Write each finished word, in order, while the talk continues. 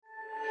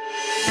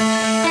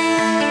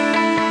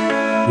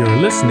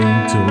You're listening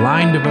to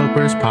Line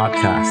Developers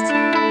Podcast.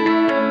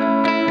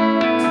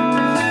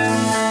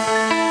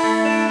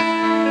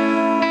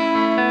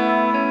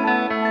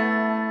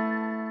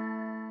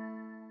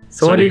 ส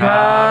วัสดีค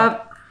รับ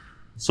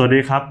สวัสดี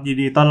ครับยิน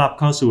ดีต้อนรับ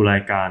เข้าสู่รา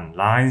ยการ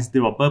Line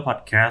Developer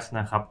Podcast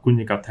นะครับคุณอ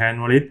ยู่กับแทน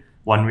วริศ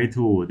 1v2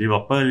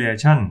 Developer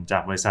Relation จา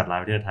กบริษัท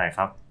Line ประเทศไทยค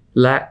รับ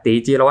และตี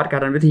จิรวัฒน์กา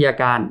รวิทยา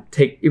การ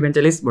Tech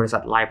Evangelist บริษั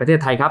ท Line ประเท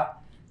ศไทยครับ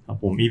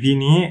ผม EP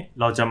นี้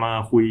เราจะมา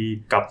คุย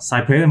กับ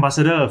Cypress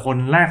Ambassador คน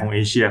แรกของเอ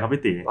เชียครับ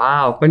พี่ติว้า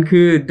วเป็น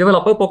คือ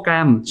Developer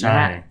Program นะ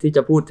ฮะที่จ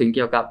ะพูดถึงเ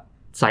กี่ยวกับ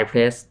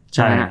Cypress ใ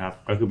ช่ครับ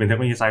ก็คือเป็นเทคโ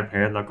นโลยี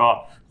Cypress แล้วก็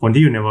คน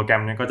ที่อยู่ในโปรแกร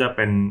มนี้ก็จะเ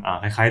ป็น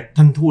คล้ายๆ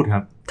ท่านทูตค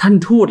รับท่าน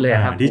ทูตเลย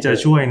ครับที่จะ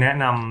ช่วยแนะ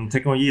นำเท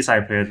คโนโลยี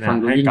Cypress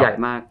ใ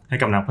ห้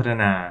กับนักพัฒ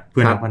นาเ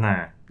พื่อนนักพัฒนา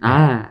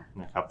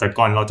นะครับแต่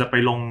ก่อนเราจะไป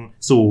ลง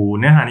สู่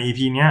เนื้อหาใน EP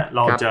เนี้ยเ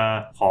ราจะ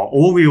ขอ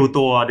overview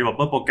ตัว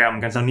developer program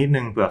กันสักนิด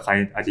นึงเผื่อใคร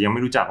อาจจะยังไ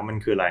ม่รู้จักว่ามัน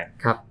คืออะไร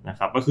นะค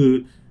รับก็คือ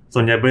ส่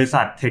วนใหญ่บริ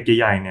ษัทเทค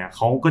ใหญ่ๆเนี่ยเ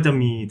ขาก็จะ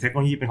มีเทคโน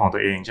โลยีเป็นของตั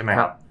วเองใช่ไหม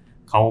ครับ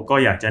เขาก็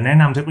อยากจะแนะ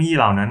นำเทคโนโลยี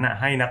เหล่านั้น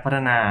ให้นักพัฒ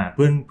นาเ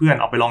พื่อน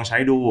เอาไปลองใช้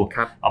ดู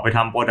เอาไปท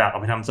ำ product เอา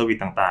ไปทำ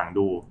service ต่างๆ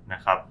ดูน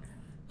ะครับ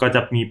ก็จะ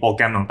มีโปรแก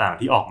รมต่างๆ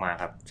ที่ออกมา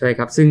ครับใช่ค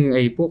รับซึ่งไ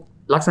อ้พวก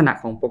ลักษณะ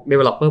ของ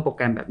developer โปรแ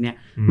กรมแบบเนี้ย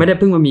ไม่ได้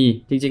เพิ่งมามี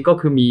จริงๆก็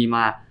คือมีม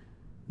า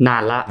นา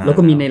นละแล้ว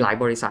ก็มีในหลาย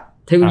บริษัท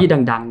เทคโนโลยี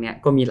ดังๆเนี่ย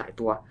ก็มีหลาย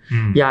ตัว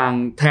อย่าง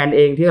แทนเ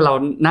องที่เรา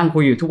นั่งคุ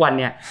ยอยู่ทุกวัน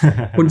เนี่ย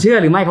คุณเชื่อ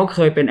หรือไม่เขาเค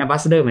ยเป็น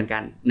Ambassador เหมือนกั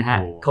นนะฮะ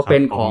เขาเป็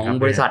นของ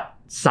บริษัท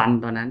ซัน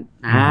ตอนนั้น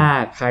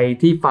ใคร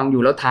ที่ฟังอ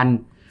ยู่แล้วทัน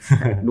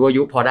ดูอา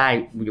ยุพอได้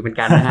อยู่เหมือน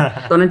กันนะฮะ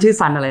ตอนนั้นชื่อ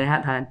ซันอะไรนะฮ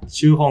ะท่าน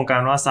ชื่อโครงกา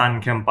รว่า Sun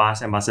Campus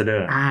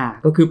Ambassador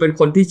ก็คือเป็น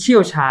คนที่เชี่ย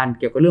วชาญ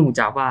เกี่ยวกับเรื่องของ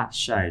Java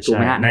ใช่ถูกไ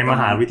หมฮะในม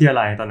หาวิทยา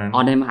ลัยตอนนั้น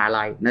ในมหา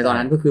ลัยในตอน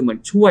นั้นก็คือเหมือ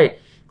นช่วย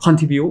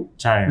contribute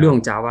เรื่องข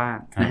อง Java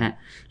นะฮะ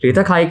หรือ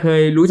ถ้าใครเค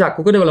ยรู้จัก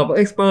Google Developer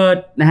Expert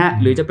นะฮะ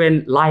หรือจะเป็น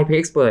Line Pay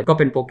Expert ก็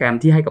เป็นโปรแกรม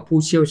ที่ให้กับผู้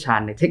เชี่ยวชา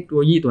ญในเทคโนโ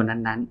ลยีตัว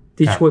นั้นๆ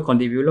ที่ช่วย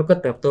contribute แล้วก็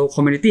เติบโต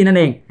community นั่น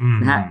เอง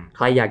นะฮะใค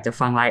รอยากจะ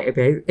ฟัง Line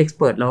Pay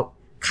Expert แล้ว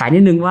ขายนิ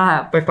ดนึงว่า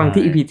ไปฟัง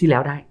ที่ EP ที่แล้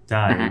วได้ใ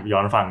ช่ย้อ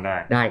นฟัง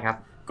ได้ครับ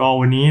ก็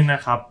วันนี้น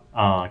ะครับ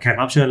แขก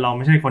รับเชิญเราไ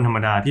ม่ใช่คนธรรม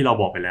ดาที่เรา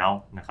บอกไปแล้ว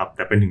นะครับแ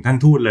ต่เป็นถึงท่าน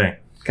ทูตเลย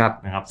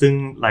นะครับซึ่ง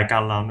รายกา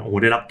รเรา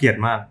ได้รับเกียรติ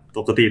มากป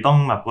กติต้อง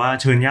แบบว่า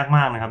เชิญยากม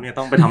ากนะครับเนี่ย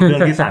ต้องไปทำเรื่อ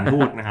งที่ศาลทู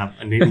ตนะครับ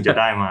อันนี้ถึงจะ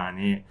ได้มา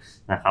นี่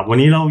นะครับวัน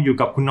นี้เราอยู่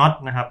กับคุณน็อต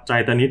นะครับใจ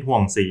ตนิชห่ว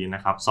งศรีน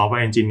ะครับซอฟต์แว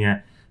ร์เอนจิเนียร์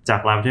จาก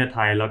Lineประเทศไท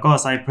ยแล้วก็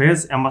Cypress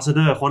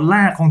Ambassador คนแร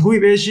กของทวี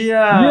ปเอเชีย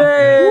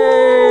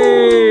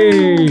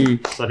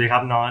สวัสดีครั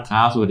บน็อตค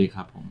รับสวัสดีค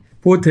รับผม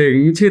พูดถึง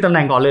ชื่อตำแห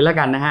น่งก่อนเลยแล้ว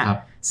กันนะฮะ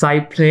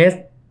Cypress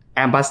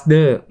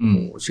Ambassador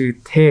ชื่อ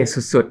เท่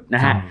สุดๆน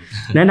ะฮะ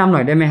แนะนำหน่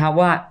อยได้ไหมครับ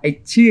ว่าไอ้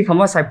ชื่อคำ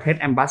ว่า Cypress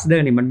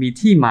Ambassador เนี่ยมันมี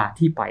ที่มา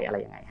ที่ไปอะไร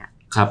ยังไงฮะ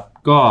ครับ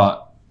ก็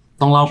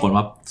ต้องเล่าก่อน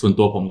ว่าส่วน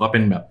ตัวผมก็เป็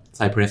นแบบ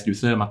Cypress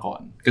User มาก่อน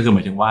ก็คือหม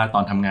ายถึงว่าต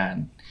อนทำงาน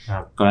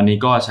ก่อนอันนี้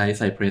ก็ใช้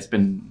Cypress เป็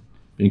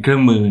นเครื่อ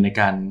งมือใน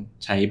การ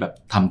ใช้แบบ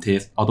ทำ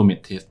test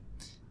automate test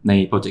ใน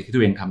โปรเจกต์ที่ตั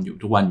วเองทำอยู่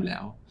ทุกวันอยู่แล้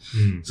ว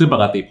ซึ่งป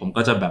กติผม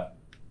ก็จะแบบ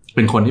เ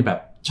ป็นคนที่แบบ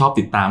ชอบ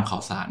ติดตามข่า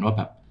วสารว่า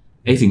แบบ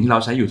สิ่งที่เรา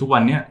ใช้อยู่ทุกวั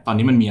นเนี้ยตอน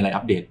นี้มันมีอะไร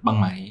อัปเดตบ้าง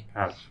ไหม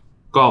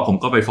ก็ผม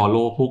ก็ไป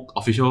follow พวก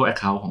official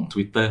account ของ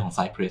Twitter ของ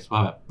Cypress ว่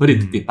าแบบเพื่อ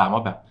ติดตามว่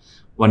าแบบ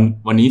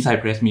วันนี้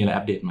Cypress มีอะไร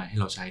อัปเดตใหม่ให้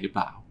เราใช้หรือเป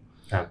ล่า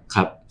ค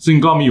รับซึ่ง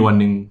ก็มีวัน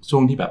นึงช่ว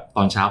งที่แบบต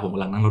อนเช้าผมก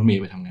ำลังนั่งรถเม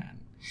ล์ไปทำงาน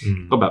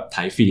ก็แบบ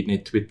ถ่ายฟีดใน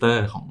Twitter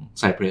ของ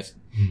Cypress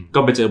ก็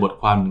ไปเจอบท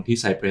ความนึงที่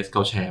Cypress เข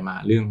าแชร์มา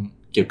เรื่อง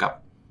เกี่ยวกับ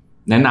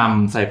แนะน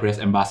ำ Cypress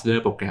Ambassador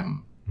โปรแกรม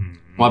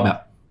ว่าแบบ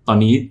ตอน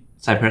นี้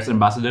Cypress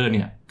Ambassador เ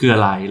นี่ยคืออ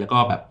ะไรแล้วก็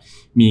แบบ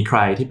มีใคร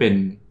ที่เป็น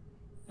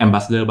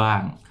Ambassador บ้า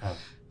ง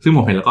ซึ่งผ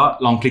มเห็นแล้วก็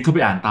ลองคลิกเข้าไป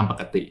อ่านตามป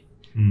กติ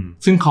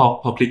ซึ่ง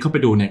พอคลิกเข้าไป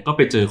ดูเนี่ยก็ไ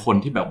ปเจอคน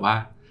ที่แบบว่า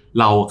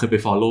เราเคยไป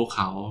follow เข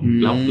า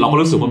แล้วเราก็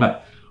รู้สึกว่าแบบ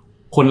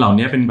คนเหล่า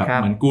นี้เป็นแบบ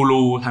เหมือนกู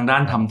รูทางด้า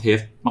นทำเทส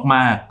ม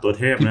ากๆตัว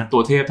เทพนะตั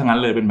วเทพทั้งนั้น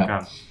เลยเป็นแบบ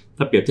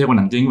ถ้าเปรียบเทียบกับห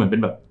นังจริงเหมือนเป็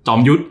นแบบจอม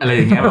ยุทธอะไรอ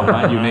ย่างเงี้ยแบบว่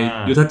าอยู่ใน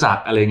ยุทธจัก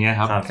รอะไรเงี้ย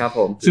ครับผ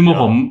มซึ่งเมื่อ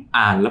ผม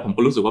อ่านแล้วผม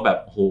ก็รู้สึกว่าแบบ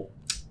โห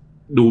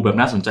ดูแบบ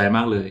น่าสนใจม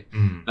ากเลย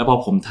แล้วพอ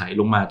ผมถ่าย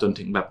ลงมาจน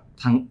ถึงแบบ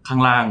ข้า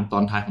งล่างตอ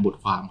นท้ายของบท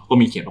ความก็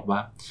มีเขียนบอกว่า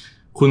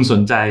คุณส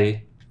นใจ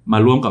มา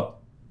ร่วมกับ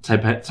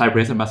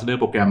Cypress Ambassador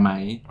โปรแกรมไหม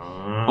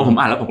พอผม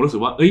อ่านแล้วผมก็รู้สึ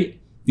กว่า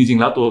จริงๆ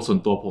แล้วส่วน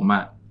ตัวผมอ่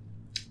ะ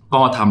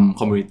ก็ทำ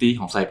community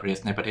ของ Cypress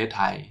ในประเทศไ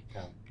ทย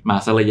มา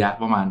สักระยะ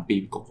ประมาณปี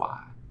กว่า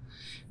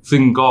ๆซึ่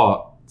งก็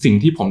สิ่ง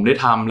ที่ผมได้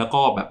ทำแล้ว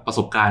ก็แบบประส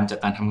บการณ์จาก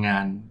การทำงา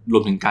นรว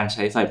มถึงการใ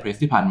ช้ Cypress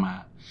ที่ผ่านมา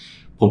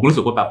ผมก็รู้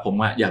สึกว่าแบบผม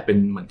อยากเป็น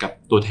เหมือนกับ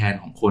ตัวแทน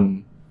ของคน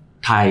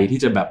ไทยที่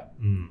จะแบบ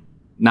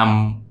น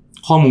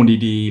ำข้อมูล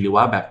ดีๆหรือ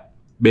ว่าแบบ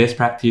best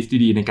practice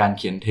ดีๆในการเ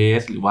ขียนเทส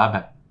หรือว่าแบ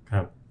บ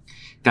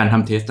การท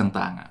ำเทส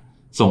ต่าง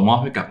ๆส่งมอบ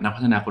ให้กับนัก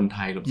พัฒนาคนไท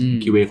ยหรือ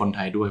QA คนไท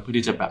ยด้วยเพื่อ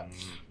ที่จะแบบ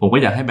ผมก็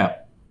อยากให้แบบ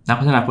นัก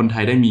พัฒนาคนไท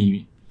ยได้มี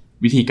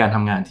วิธีการท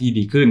ำงานที่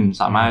ดีขึ้น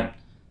สามารถ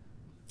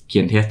เขี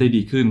ยนเทสได้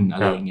ดีขึ้นอะ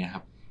ไรอย่างเงี้ยค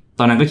รับ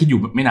ตอนนั้นก็คิดอยู่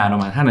ไม่นานปร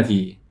ะมาณ5นาที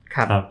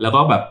แล้ว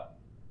ก็แบบ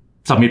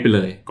ซับมิทไปเ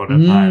ลยกดอั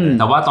ปพลายเลย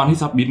แต่ว่าตอนที่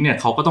ซับมิทเนี่ย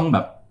เขาก็ต้องแบ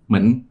บเหมื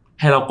อน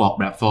ให้เรากรอก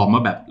แบบฟอร์มว่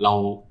าแบบเรา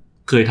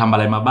เคยทำอะ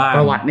ไรมาบ้าง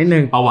ประวัตินิด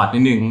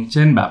นึงเ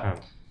ช่นแบบ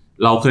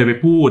เราเคยไป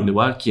พูดหรือ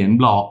ว่าเขียน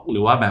บล็อกหรื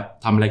อว่าแบบ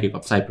ทำอะไรเกี่ยว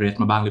กับ Cypress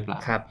มาบ้างหรือเปล่า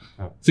ครับ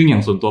ซึ่งอย่า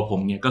งส่วนตัวผม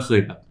เนี่ยก็เค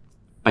ยแบบ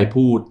ไป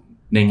พูด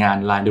ในงาน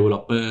Line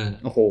Developer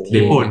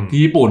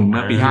ที่ญี่ปุ่นเ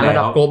มื่อปีที่แล้วระ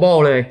ดับ global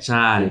เลยใ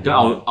ช่ก็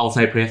เอา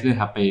Cypress เนี่ย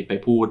ครับไป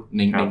พูดใ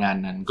นงาน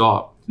นั้นก็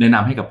แนะน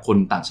ำให้กับคน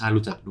ต่างชาติ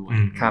รู้จักด้วย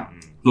ครับ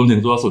รวมถึง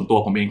ตัวส่วนตัว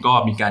ผมเองก็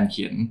มีการเ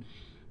ขียน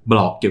บ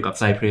ล็อกเกี่ยวกับ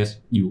Cypress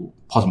อยู่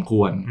พอสมค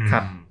วร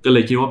ก็เล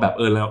ยคิดว่าแบบ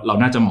เรา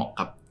น่าจะเหมาะ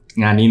กับ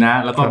งานนี้นะ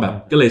แล้วก็แบบ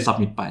ก็เลย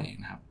submit ไป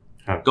นะครับ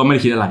ก็ไม่ได้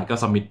คิดอะไรก็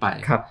submit ไป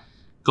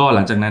ก็ห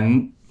ลังจากนั้น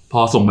พอ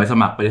ส่งใบส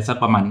มัครไปได้สัก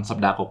ประมาณสัป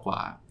ดาห์กว่า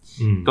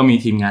ก็มี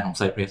ทีมงานของ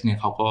Cypress เนี่ย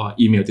เขาก็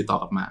อีเมลติดต่อ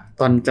กลับมา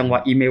ตอนจังหวะ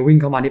อีเมลวิ่ง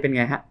เข้ามานี่เป็นไ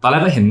งฮะตอนแร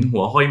กก็เห็นหั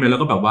วข้ออีเมลแล้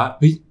วก็แบบว่า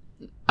เฮ้ย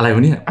อะไรว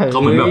ะเนี่ยเขา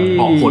เหมือนแบบ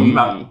บอกผลแ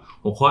บบ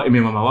หัวข้ออีเม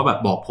ลมาว่าแบบ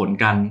บอกผล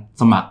การ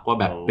สมัครว่า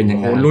แบบเป็นยัง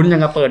ไงลุ้นยั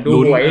งกับเปิดดู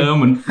หวยเ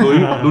หมือน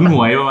ลุ้นห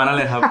วยประมาณนั้น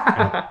เลยครับ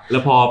แล้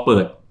วพอเปิ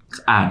ด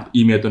อ่าน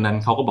อีเมลตัวนั้น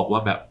เขาก็บอกว่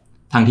าแบบ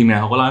ทางทีมงาน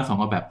เขาก็เล่าให้ฟัง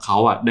ว่าแบบเขา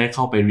อ่ะได้เ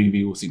ข้าไปรี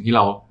วิวสิ่งที่เ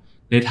รา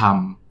ได้ท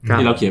ำ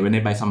ที่เราเขียนไว้ใน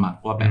ใบสมัคร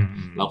ว่าแบบ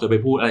เราเคยไป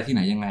พูดอะไรที่ไห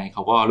นยังไงเข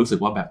าก็รู้สึก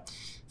ว่าแบบ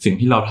สิ่ง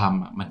ที่เราท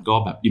ำอ่ะมันก็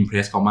แบบอิมเพร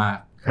สเขามาก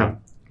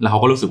แล้วเขา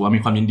ก็รู้สึกว่ามี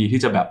ความยินดี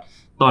ที่จะแบบ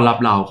ต้อนรับ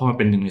เราเข้ามาเ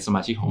ป็นหนึ่งในสม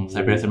าชิกของ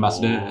Cypress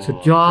Ambassador สุด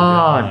ยอ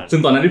ดซึ่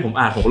งตอนนั้นที่ผม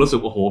อ่านผมก็รู้สึก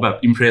โอ้โหแบบ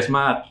อิมเพรส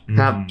มาก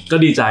ก็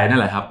ดีใจนั่น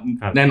แหละครับ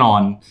แน่นอ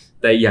น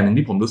แต่อย่างนึง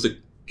ที่ผมรู้สึก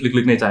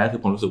ลึกๆในใจก็คื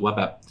อผมรู้สึกว่า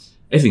แบบ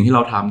ไอ้สิ่งที่เร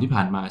าทำที่ผ่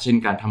านมาเช่น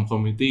การทำคอม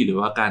มูนิตี้หรือ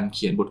ว่าการเ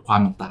ขียนบทความ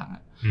ต่าง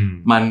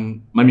ๆ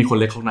มันมีคน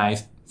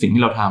recognize สิ่ง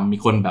ที่เราทำมี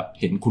คนแบบ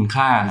เห็นคุณ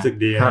ค่า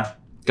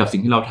กับสิ่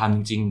งที่เราทำจ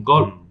ริงๆก็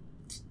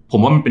ผ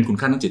มว่ามันเป็นคุณ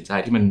ค่าทางจิตใจ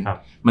ที่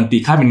มันตี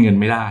ค่าเป็นเงิน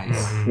ไม่ได้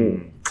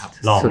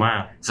หล่อมา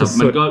ก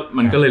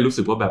มันก็เลยรู้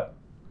สึกว่าแบบ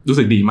รู้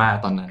สึกดีมาก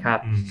ตอนนั้น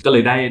ก็เล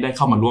ยได้เ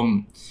ข้ามาร่วม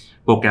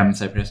โปรแกรม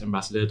Cypress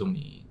Ambassador ตรง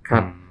นี้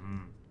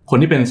คน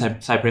ที่เป็น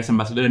Cypress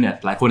Ambassador เนี่ย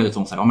หลายคนอาจจะ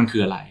สงสัยว่ามันคื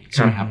ออะไรใ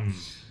ช่ไหมครับ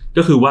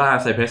ก็คือว่า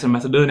Cypress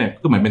Ambassador เนี่ย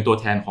ก็เหมือนเป็นตัว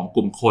แทนของก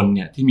ลุ่มคนเ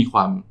นี่ยที่มีคว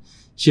าม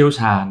เชี่ยว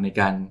ชาญใน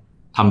การ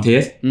ทำเท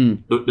ส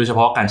โดยเฉพ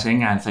าะการใช้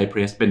งาน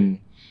Cypress เ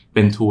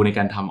ป็น tool ในก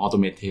ารทำ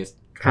automate test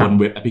บน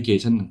เว็บแอปพลิเค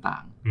ชันต่า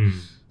ง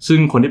ๆซึ่ง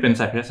คนที่เป็น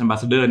Cypress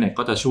Ambassador เนี่ย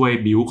ก็จะช่วย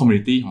build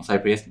community ของ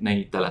Cypress ใน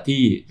แต่ละ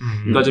ที่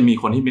ก็จะมี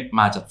คนที่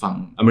มาจากฝั่ง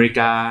อเมริก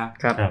า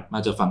มา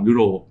จากฝั่งยุโ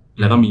รป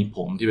แล้วก็มีผ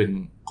มที่เป็น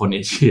คนเอ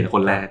เชียค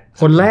นแร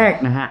ก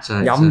นะฮะ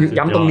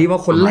ย้ำตรงนี้ว่า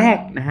คนแรก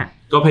นะฮะ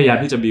ก็พยายาม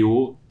ที่จะ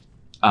build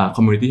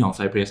community ของ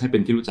Cypress ให้เป็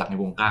นที่รู้จักใน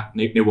วง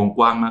ก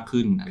ว้างมาก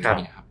ขึ้นอะไรอย่า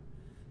งเงี้ยครับ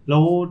แล้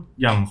ว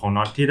อย่างของ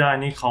น็อตที่ได้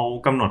นี่เขา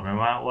กำหนดไหม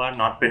ว่า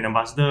น็อตเป็น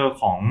Ambassador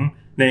ของ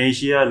ในเอเ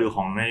ชียหรือข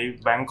องใน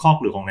แบงคอก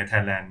หรือของในไท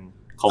ยแลนด์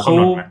เขากำห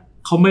นดไหม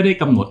เขาไม่ได้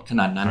กำหนดข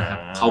นาดนั้นนะครับ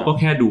เขาก็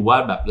แค่ดูว่า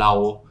แบบเรา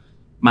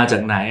มาจา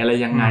กไหนอะไร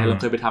ยังไงเรา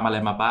เคยไปทำอะไร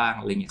มาบ้าง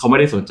อะไรเงี้ยเขาไม่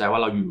ได้สนใจว่า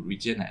เราอยู่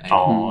region ไหนอะไร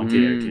โอเค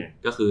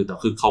ก็คือแต่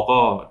คือเขาก็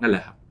นั่นแหล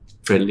ะครับ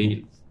friendly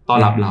ต้อน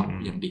รับเรา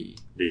อย่างดี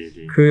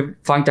คือ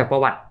ฟังจากปร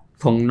ะวัติ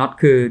ของน็อต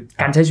คือ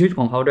การใช้ชีวิตข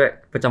องเขาด้วย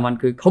ประจำวัน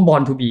คือเขา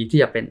born to be ที่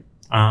จะเป็น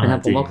นะครับ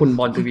ผมว่าคุณ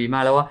born to be มา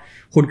กแล้วว่า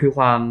คุณคือค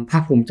วามภา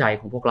คภูมิใจ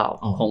ของพวกเรา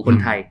ของคน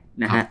ไทย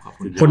นะฮะ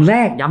คนแร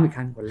กย้ำอีกค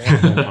รั้งคนแรก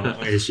ของ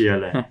เอเชีย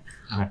เลย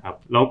นะครับ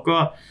แล้วก็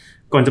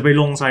ก่อนจะไป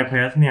ลง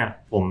Cypress เนี่ย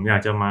ผมอยา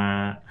กจะมา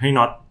ให้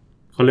น็อต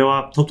เขาเรียกว่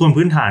าทบทวน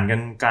พื้นฐานกั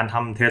นการท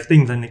ำ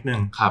testing สักนิดนึ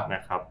งน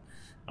ะครับ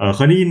เค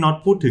ยได้ยินน็อต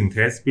พูดถึง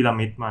test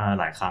pyramid มา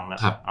หลายครั้งแล้ว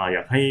อย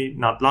ากให้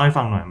น็อตเล่าให้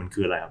ฟังหน่อยมัน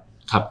คืออะไร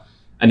ครับ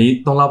อันนี้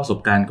ต้องเล่าประสบ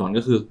การณ์ก่อน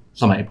ก็คือ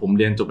สมัยผม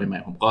เรียนจบใหม่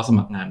ๆผมก็ส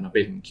มัครงานมาเ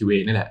ป็น QA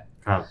นี่แหละ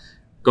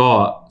ก็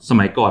ส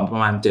มัยก่อนปร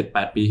ะมาณ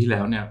 7-8 ปีที่แล้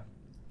วเนี่ย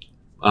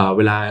เ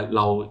วลาเ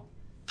รา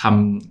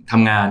ท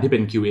ำงานที่เป็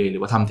น QA หรื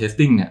อว่าทำ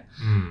testing เนี่ย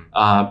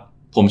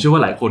ผมเชื่อว่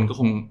าหลายคนก็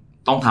คง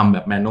ต้องทำแบ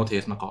บ manual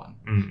test มาก่อน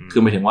คื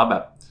อหมายถึงว่าแบ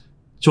บ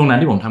ช่วงนั้น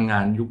ที่ผมทำงา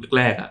นยุคแ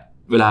รก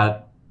เวลา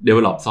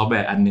develop ซอฟต์แว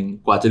ร์อันนึง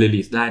กว่าจะ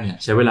release ได้เนี่ย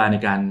ใช้เวลาใน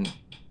การ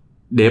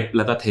dev แ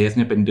ล้วก็ test เ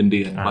นี่ยเป็นเ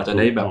ดือนๆกว่าจะ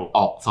ได้แบบอ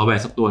อกซอฟต์แว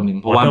ร์สักตัวนึง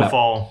เพราะว่า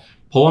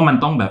มัน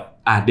ต้องแบบ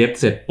dev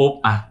เสร็จปุ๊บ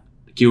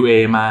QA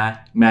มา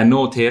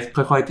manual test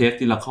ค่อยๆ test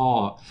ทีละข้อ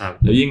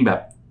แล้วยิ่งแบบ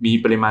มี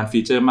ปริมาณฟี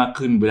เจอร์มาก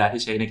ขึ้นเวลา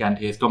ที่ใช้ในการ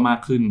test ก็มาก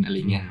ขึ้นอะไร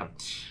เงี้ยครับ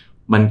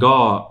มันก็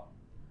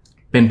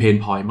เป็น pain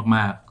point ม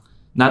าก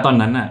ๆณตอน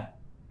นั้น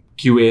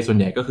QA ส่วน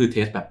ใหญ่ก็คือ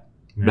test แบบ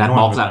black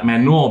box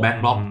manual black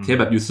box test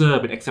แบบ user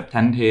เป็น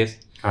acceptance test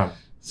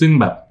ซึ่ง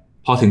แบบ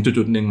พอถึง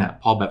จุดๆนึง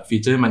พอแบบฟี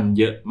เจอร์มัน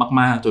เยอะ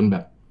มากๆจนแบ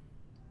บ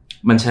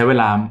มันใช้เว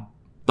ลา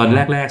ตอน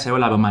แรกๆใช้เว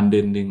ลาประมาณเดื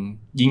อนนึง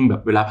ยิ่งแบ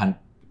บเวลา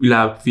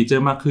ฟีเจอ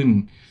ร์มากขึ้น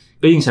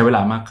ก็ยิ่งใช้เวล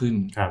ามากขึ้น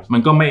มั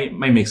นก็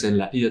ไม่ make sense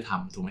แล้วที่จะท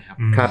ำถูกไหมครับ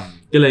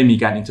ก็เลยมี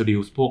การ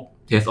introduce พวก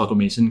test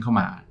automation เข้า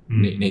มา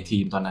ในที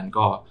มตอนนั้น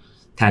ก็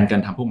แทนกา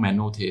รทำพวก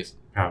manual test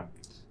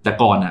แต่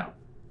ก่อน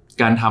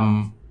การท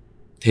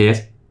ำ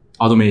test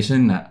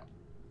automation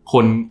ค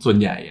นส่วน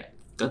ใหญ่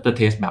ก็จะ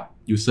test แบบ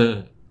user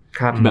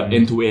แบบ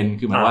end to end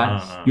คือหมายว่า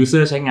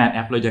user ใช้งานแอ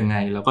ปเรายังไง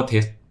แล้วก็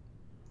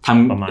ท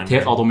ำ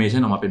test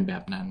automation ออกมาเป็นแบ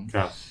บนั้น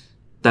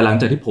แต่หลัง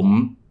จากที่ผม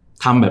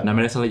ทำแบบนั้นไ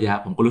ม่ได้สักระยะ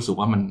ผมก็รู้สึก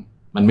ว่า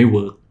มันไม่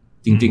work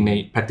จริงๆใน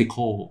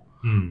practical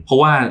เพราะ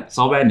ว่าซ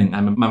อฟต์แวร์หนึ่งอั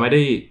นมันไม่ไ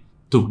ด้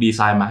ถูกดีไซ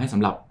น์มาให้ส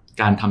ำหรับ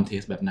การทำเท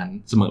สแบบนั้น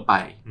เสมอไป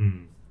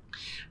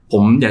ผ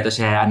มอยากจะแช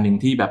ร์อันหนึ่ง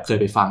ที่แบบเคย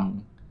ไปฟัง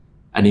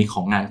อันนี้ข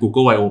องงาน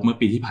Google I/O เมื่อ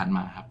ปีที่ผ่านม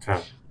าครั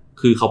บ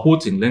คือเขาพูด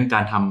ถึงเรื่องกา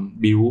รท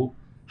ำ build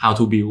how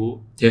to build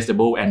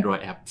testable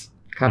Android apps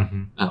ครับ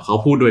เขา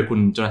พูดโดยคุณ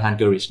โจนาธานเ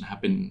กอริชนะครับ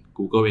เป็น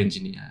Google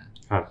Engineer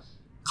ครับ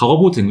เขาก็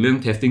พูดถึงเรื่อง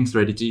testing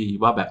strategy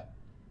ว่าแบบ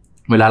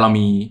เวลาเรา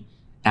มี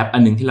แอปอั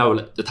นนึงที่เรา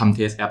จะทำ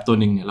test แอปตัว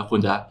นึงเนี่ยเราคว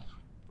รจะ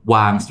ว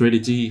าง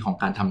strategy ของ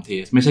การทำ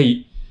test ไม่ใช่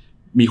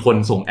มีคน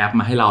ส่งแอป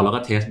มาให้เราแล้วก็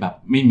test แบบ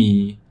ไม่มี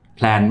แพ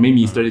ลนไม่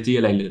มี strategy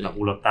อะไรเลยหลับ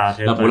หูหลับตา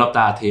test หลับหูหลับต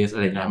า test อะ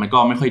ไรเงี้ยมันก็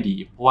ไม่ค่อยดี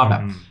เพราะว่าแบ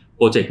บโ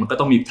ปรเจกต์มันก็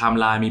ต้องมี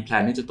timeline มีแพล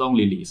นที่จะต้อง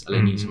release อะไร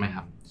นี้ใช่ไหมค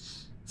รับ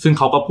ซึ่งเ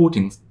ขาก็พูด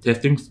ถึง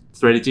testing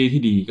strategy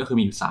ที่ดีก็คือ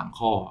มีอยู่3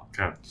ข้อ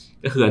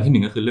ก็คืออันที่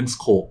1ก็คือเรื่อง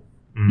scope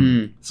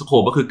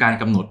scope ก็คือการ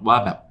กำหนดว่า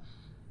แบบ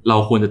เรา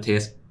ควรจะ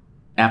test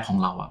แอปของ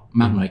เราอะ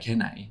มากน้อยแค่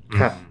ไหน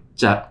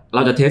เร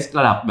าจะ test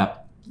ระดับแบบ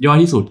ย่อย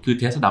ที่สุดคือ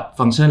test ระดับ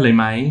ฟังก์ชันเลยไ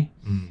หม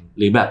ห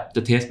รือแบบจ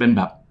ะ test เป็นแ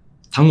บบ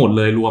ทั้งหมดเ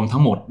ลยรวมทั้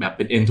งหมดแบบเ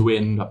ป็น end to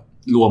end แบบ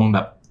รวมแบ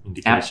บ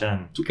แอป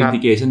ทุก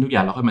integration ทุกอย่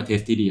างเราค่อยมา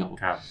test ทีเดียว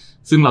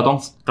ซึ่งเราต้อง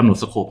กำหนด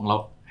scope ของเรา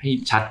ให้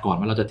ชัดก่อน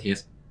ว่าเราจะ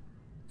test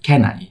แค่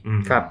ไหน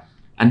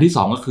อันที่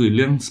2ก็คือเ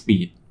รื่อง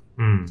speed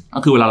ก็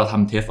คือเวลาเราท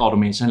ำ test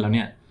automation แล้วเ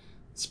นี่ย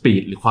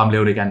speed หรือความเร็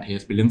วในการ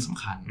test เป็นเรื่องส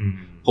ำคัญ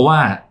เพราะว่า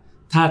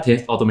ถ้า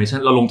test automation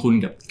เราลงทุน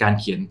กับการ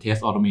เขียน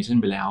test automation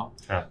ไปแล้ว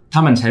ถ้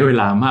ามันใช้เว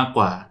ลามากก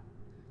ว่า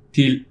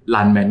ที่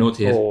run manual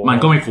test มัน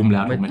ก็ไม่คุ้มแ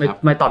ล้วถูกไหมครับ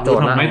ไม่ตอบโจท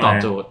ย์ไม่ตอบ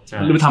โจทย์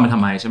หรือทำมันทำ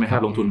ไมใช่ไหมครับ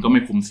ลงทุนก็ไ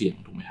ม่คุ้มเสี่ยง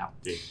ถูกไหมครับ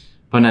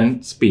เพราะนั้น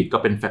speed ก็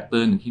เป็นแฟกเตอ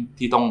ร์นึง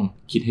ที่ต้อง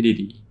คิดให้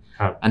ดี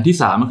ๆอันที่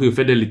3ก็คือ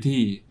fidelity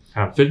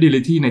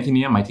fidelity ในที่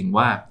นี้หมายถึง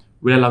ว่า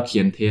เวลาเราเขี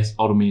ยน test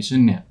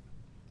automation เนี่ย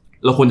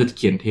เราควรจะเ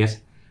ขียน test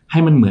ให้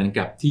มันเหมือน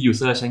กับที่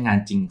user ใช้งาน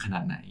จริงขนา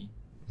ดไหน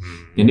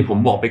อย่างที่ผม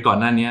บอกไปก่อน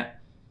หน้านี้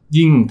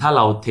ยิ่งถ้าเ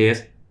รา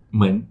test เ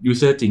หมือน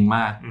user จริงม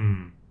าก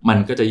มัน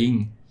ก็จะยิ่ง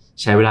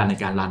ใช้เวลาใน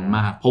การรันม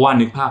ากเพราะว่า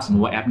นึกภาพสมม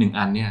ติว่าแอป1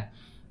อันเนี่ย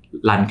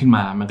รันขึ้นม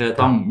ามันก็จะ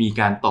ต้องมี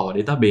การต่อ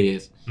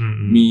database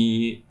มี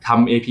ท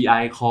ำ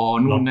API call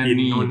นู่นนั่น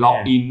นี่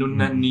login นู่น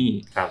นั่นนี่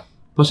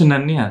เพราะฉะนั้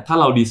นเนี่ยถ้า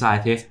เราดีไซ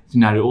น์ test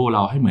scenario เร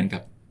าให้เหมือนกั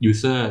บ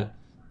user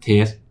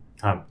test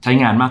ใช้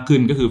งานมากขึ้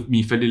นก็คือ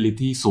มี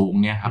fidelity สูง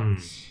เนี่ยครับ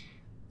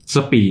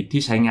speed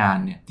ที่ใช้งาน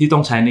เนี่ยที่ต้อ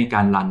งใช้ในก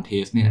ารรัน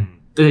test เนี่ย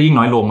ก็จะยิ่ง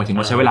น้อยลงหมายถึง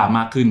ว่าใช้เวลาม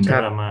ากขึ้น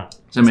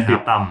ใช่ไหมครั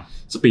บ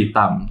สปีด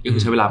ต่ำก็คื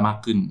อใช้เวลามาก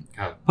ขึ้น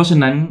เพราะฉะ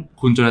นั้น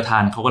คุณโจนาธา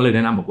นเขาก็เลยแน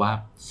ะนำบอกว่า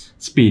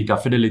สปีดกับ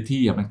fidelity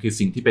มันคือ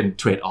สิ่งที่เป็น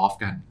trade off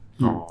กัน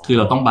คือเ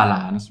ราต้องบาล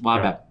านซ์ว่า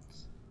แบบ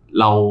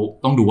เรา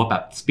ต้องดูว่าแบ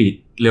บสปีด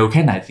เร็วแ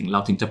ค่ไหนเรา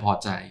ถึงจะพอ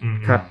ใจ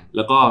แ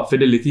ล้วก็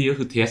fidelity ก็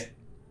คือ test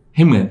ใ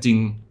ห้เหมือนจริง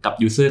กับ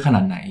user ขน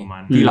าดไหน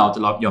ที่เราจะ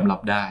ยอมรั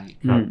บได้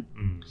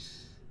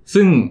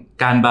ซึ่ง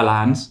การบาล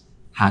านซ์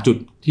หาจุด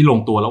ที่ลง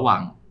ตัวระหว่า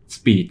ง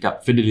speed กับ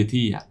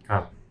fidelity อ่ะ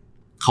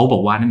เขาบอ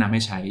กว่าแนะนำใ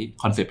ห้ใช้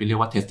คอนเซปต์ที่เรีย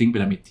กว่า testing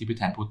pyramid ที่พี่แ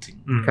ทนพูดถึง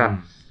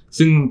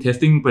ซึ่ง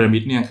testing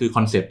pyramid เนี่ยคือค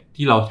อนเซปต์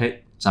ที่เรา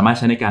สามารถใ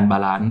ช้ในการ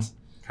balance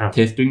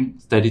testing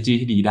strategy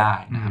ที่ดีได้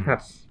นะครับ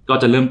ก็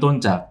จะเริ่มต้น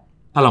จาก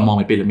ถ้าเรามองเ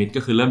ป็นพีระมิด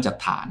ก็คือเริ่มจาก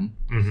ฐาน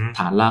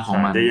รากของ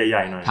มัน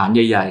ฐาน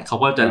ใหญ่ๆเขา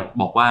ก็จะ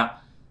บอกว่า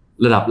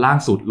ระดับล่าง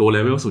สุด low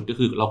level สุดก็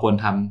คือเราควร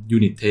ทำ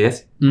unit test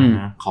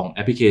ของแอ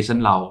ปพลิเคชัน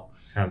เรา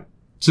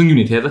ซึ่ง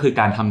unit test ก็คือ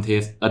การทำ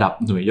test ระดับ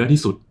หน่วยย่อย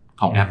ที่สุด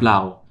ของแอปเรา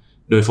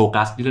โดยโฟ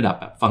กัสที่ระดับ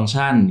แบบฟังก์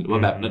ชันหรือว่า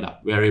แบบระดับ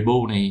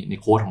variable ใน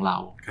โค้ดของเรา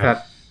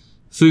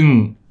ซึ่ง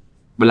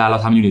เวลาเรา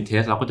ทำ unit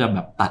test เราก็จะแบ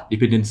บตัด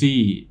dependency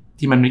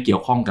ที่มันไม่เกี่ย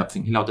วข้องกับสิ่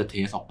งที่เราจะ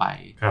test ออกไป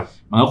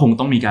มันก็คง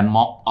ต้องมีการ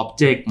mock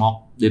object mock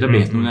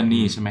database นู่นนั่น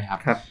นี่ใช่ไหมครับ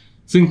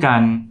ซึ่งกา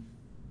ร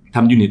ท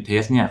ำ unit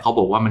test เนี่ยเขา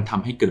บอกว่ามันท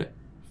ำให้เกิด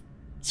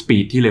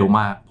speed ที่เร็ว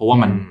มากเพราะว่า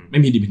มันไม่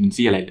มี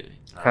dependency อะไรเลย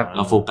เร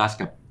าโฟกัส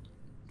กับ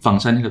ฟัง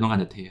ก์ชันที่เราต้องกา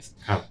รจะ test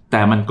แ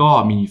ต่มันก็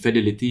มี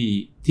fidelity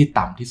ที่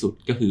ต่ำที่สุด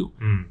ก็คือ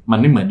มัน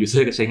ไม่เหมือน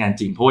user กับใช้งาน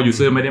จริงเพราะว่า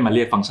user ไม่ได้มาเ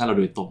รียกฟังก์ชันเรา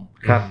โดยตรง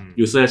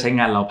user ใช้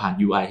งานเราผ่าน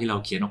UI ที่เรา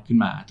เขียนออกขึ้น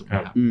มาถูกไหม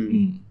ครับ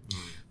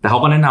แต่เขา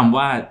ก็แนะนำ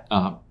ว่า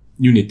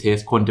unit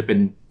test ควรจะเป็น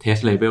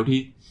test level ที่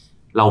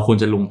เราควร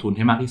จะลงทุนใ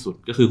ห้มากที่สุด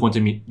ก็คือควรจ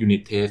ะมี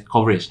unit test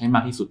coverage ให้ม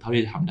ากที่สุดเท่า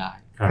ที่จะทำได้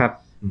ครั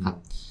บ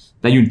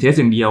แต่ unit test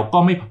อย่างเดียวก็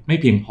ไม่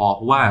เพียงพอเ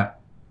พราะว่า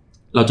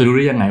เราจะรู้ไ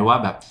ด้ยังไงว่า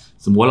แบบ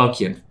สมมติว่าเราเ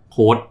ขียนโ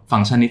ค้ดฟั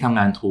งก์ชันนี้ทำ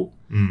งานถูก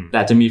แต่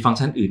จะมีฟังก์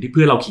ชันอื่นที่เ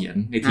พื่อเราเขียน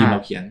ในทีมเรา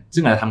เขียน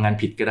ซึ่งอาจจะทำงาน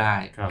ผิดก็ได้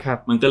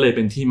มันก็เลยเ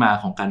ป็นที่มา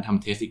ของการท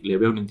ำ test อีกเล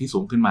เวลนึงที่สู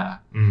งขึ้นมา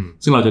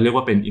ซึ่งเราจะเรียก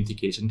ว่าเป็น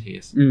integration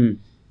test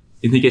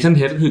integration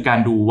test ก็คือการ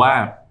ดูว่า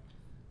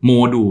โม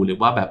ดูลหรือ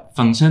ว่าแบบ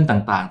ฟังก์ชัน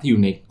ต่างๆที่อ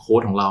ยู่ในโค้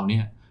ดของเราเนี่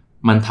ย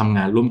มันทำง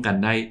านร่วมกัน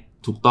ได้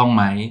ถูกต้องไ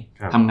หม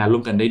ทำงานร่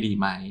วมกันได้ดี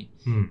ไหม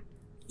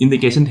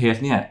integration test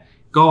เนี่ย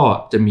ก็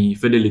จะมี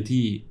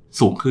fidelity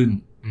สูงขึ้น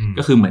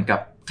ก็คือเหมือนกับ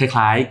ค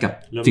ล้ายๆกับ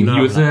สิ่งที่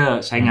user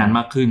ใช้งานม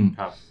ากขึ้น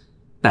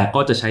แต่ก็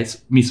จะใช้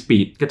มี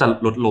speed ก็จะ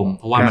ลดลง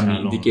เพราะว่ามันมี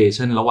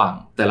integration ระหว่าง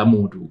แต่ละโม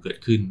ดูลเกิด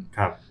ขึ้นค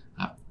รับ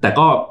แต่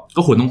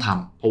ก็ควรต้องท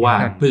ำเพราะว่า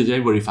เพื่อจะไ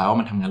ด้ verify ว่า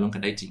มันทำงานร่วมกั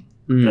นได้จริง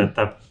แ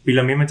ต่พีร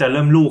ะมิดมันจะเ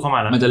ริ่มลู่เข้ามา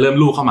แล้วมันจะเริ่ม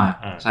ลู่เข้ามา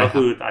ก็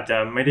คืออาจจะ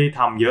ไม่ได้ท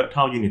ำเยอะเ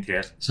ท่า unit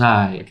test ใช่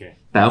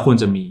แต่ก็ควร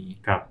จะมี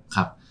ค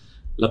รับ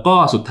แล้วก็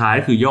สุดท้าย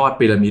คือยอด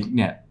พีระมิดเ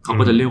นี่ยเขา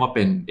ก็จะเรียกว่าเ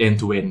ป็น end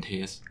to end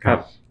test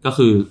ก็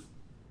คือ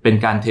เป็น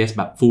การ test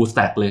แบบ full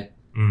stack เลย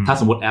ถ้า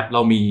สมมติแอปเร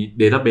ามี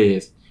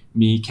database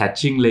มี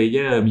caching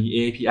layer มี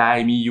API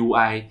มี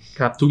UI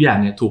ทุกอย่าง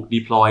เนี่ยถูก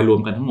deploy รว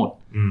มกันทั้งหมด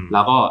แ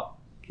ล้วก็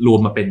รวม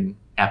มาเป็น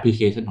แอปพลิเ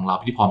คชันของเรา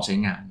ที่พร้อมใช้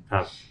งาน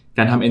ก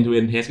ารทำ end to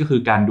end test ก็คื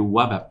อการดู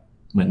ว่าแบบ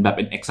เหมือนแบบเ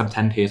ป็น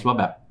acceptance test ว่า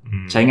แบบ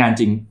ใช้งาน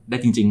จริงได้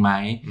จริงๆไหม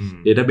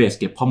database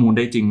เก็บข้อมูลไ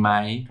ด้จริงไหม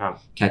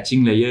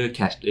caching layer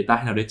cache data ใ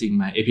ห้เราได้จริงไ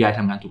หม API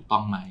ทำงานถูกต้อ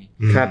งไหม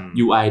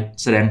UI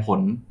แสดงผล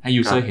ให้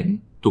user เห็น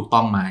ถูกต้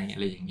องไหมอะ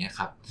ไรอย่างเงี้ยค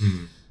รับ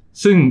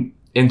ซึ่ง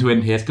end to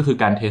end test ก็คือ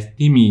การ test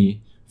ที่มี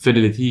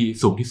fidelity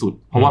สูงที่สุด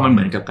เพราะว่ามันเห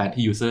มือนกับการ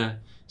ที่ user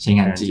ใช้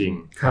งานจริง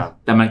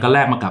แต่มันก็แล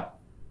กมากับ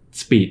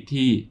speed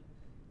ที่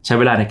ใช้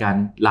เวลาในการ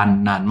รัน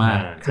นานมาก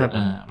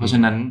เพราะฉะ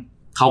นั้น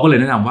เขาก็เลย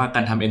แนะนำว่าก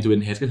ารทำ end to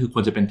end test ก็คือค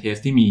วรจะเป็น test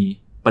ที่มี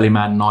ปริม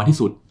าณน้อยที่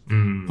สุด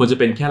ควรจะ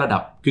เป็นแค่ระดั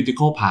บ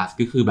critical path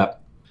ก็คือแบบ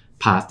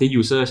path ที่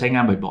user ใช้ง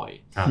านบ่อย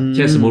ๆเ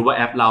ช่นสมมุติว่าแ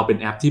อปเราเป็น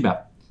แอปที่แบบ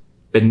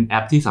เป็นแอ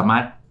ปที่สามา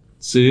รถ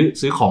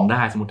ซื้อของไ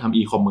ด้สมมุติทำ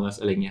e-commerce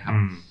อะไรเงี้ยครับ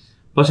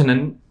เพราะฉะนั้น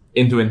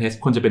end to end test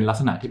ควรจะเป็นลัก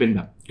ษณะที่เป็นแ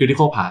บบ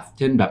critical path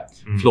เช่นแบบ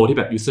flow ที่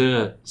แบบ user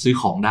ซื้อ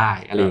ของได้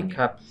อะไรอย่างเงี้ย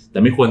แต่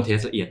ไม่ควร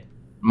test ละเอียด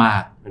มา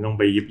กไม่ต้อง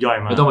ไปยิบย่อย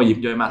มากไม่ต้องไปยิบ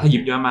ย่อยมากถ้ายิ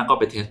บย่อยมากก็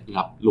ไป test ระ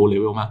ดับ low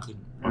level มากขึ้น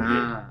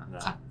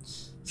ครับ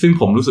ซึ่ง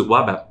ผมรู้สึกว่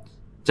าแบบ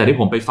จากที่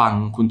ผมไปฟัง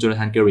คุณโจนา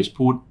ธานเกริช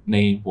พูดใน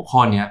หัวข้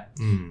อนี้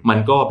มัน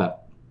ก็แบบ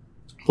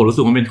ผมรู้สึ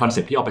กว่าเป็นคอนเซ็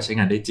ปต์ที่เอาไปใช้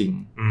งานได้จริง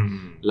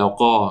แล้ว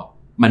ก็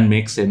มัน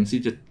make sense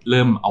ที่จะเ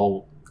ริ่มเอา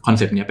คอนเ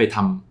ซ็ปต์นี้ไปท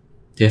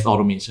ำ test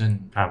automation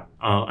ครับ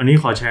อันนี้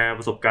ขอแชร์ป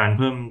ระสบการณ์เ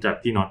พิ่มจาก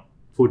ที่น็อต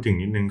พูดถึง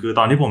นิดนึงคือ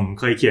ตอนที่ผม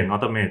เคยเขียน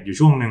automate อยู่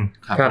ช่วงนึง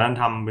ตอนนั้น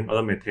ทำเป็น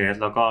automate test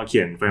แล้วก็เ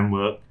ขียน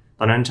framework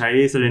ตอนนั้นใช้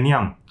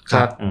Selenium ใ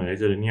ช้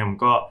Selenium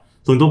ก็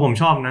ส่วนตัวผม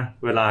ชอบนะ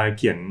เวลา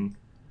เขียน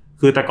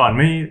คือแต่ก่อน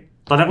ไม่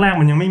ตอนแรกๆ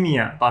มันยังไม่มี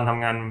อ่ะตอนท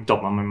ำงานจบ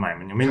มาใหม่ๆ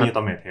มันยังไม่มี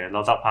automate test แล้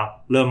วสักพัก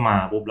เริ่มมา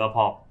ปุ๊บแล้วพ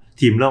อ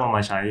ทีมเริ่มเอาม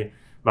าใช้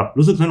แบบ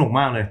รู้สึกสนุก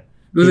มากเลย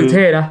รู้สึกเ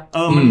ท่นะ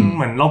มันเ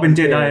หมือนเราเป็นเจ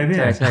ไดพี่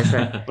ใช่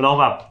ๆเรา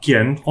แบบเขีย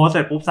นโค้ดเส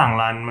ร็จปุ๊บสั่ง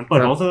รันมันเปิด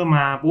เบราว์เซอร์ม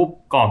าปุ๊บ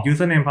กรอก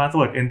username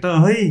password enter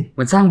เฮ้ยเห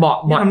มือนสร้างบอท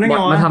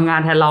มาทำงา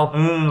นแทนเรา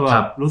แบ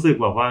บรู้สึก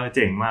แบบว่าเ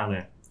จ๋งมากเล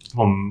ย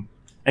ผม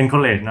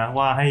encourage นะ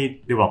ว่าให้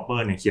developer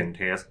เนี่ยเขียน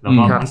test แล้ว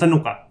ก็มันสนุ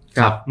กอ่ะ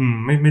ครับ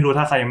ไม่รู้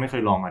ถ้าใครยังไม่เค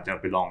ยลองอาจจะ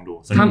ไปลองดู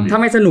ถ้า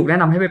ไม่สนุกแนะ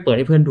นำให้ไปเปิดใ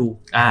ห้เพื่อนดู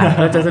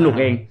เราจะสนุก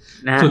เอง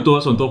นะส่วน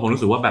ตัวผม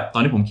รู้สึกว่าแบบตอ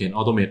นที่ผมเขียน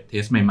automate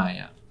test ใหม่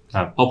ๆอ่ะ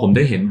พอผมไ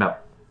ด้เห็นแบบ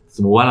ส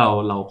มมุติว่า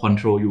เรา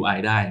control UI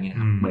ได้เงี้ย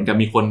เหมือนกับ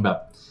มีคนแบบ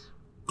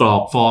กรอ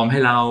กฟอร์มให้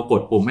เราก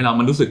ดปุ่มให้เรา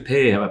มันรู้สึกเ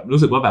ท่แบบ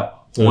รู้สึกว่าแบบ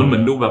โหเหมื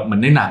อนดูแบบเหมือ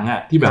นในหนังอ่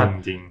ะที่แบบ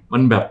มั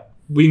นแบบ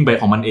วิ่งไป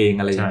ของมันเอง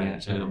อะไรอย่างเงี้ย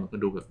มันก็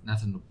ดูแบบน่า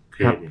สนุกค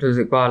รับรู้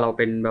สึกว่าเราเ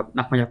ป็นแบบ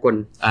นักมายากล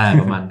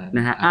ประมาณนั้นน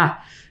ะ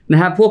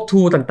ฮะพวก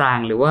tool ต่าง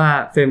ๆหรือว่า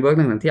framework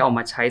ต่างๆที่เอาม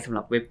าใช้สำห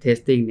รับ web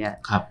testing เนี่ย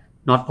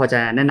น็อตพอจะ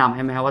แนะนำใ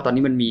ห้ไหมครับว่าตอน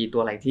นี้มันมีตั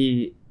วอะไรที่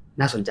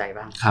น่าสนใจ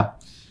บ้างครับ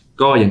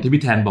ก็อย่างที่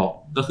พี่แทนบอก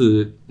ก็คือ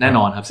แน่น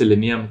อนครับ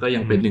Selenium ก็ยั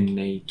งเป็นหนึ่ง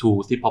ใน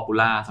tools ที่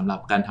popular สำหรับ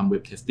การทำ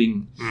web testing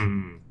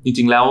จ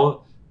ริงๆแล้ว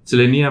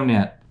Selenium เนี่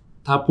ย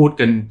ถ้าพูด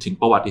กันถึง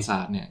ประวัติศา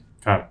สตร์เนี่ย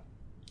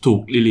ถูก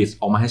release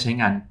ออกมาให้ใช้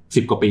งาน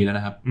10กว่าปีแล้วน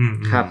ะครับ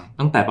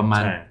ตั้งแต่ประมา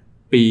ณ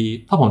ปี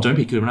ถ้าผมจำไม่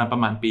ผิดคือปร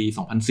ะมาณปี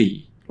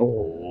2004โอ้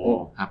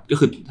ครับก็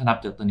คือถ้านับ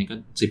จากตอนนี้ก็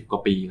10กว่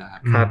าปีแล้วค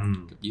รับ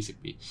เกือบ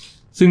20ปี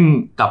ซึ่ง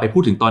กลับไปพู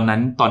ดถึงตอนนั้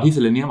นตอนที่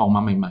Selenium ออกม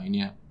าใหม่ๆเ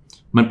นี่ย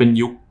มันเป็น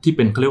ยุคที่เ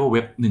ป็นเขาเรียกว่าเ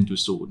ว็บ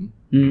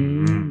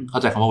 1.0 เข้า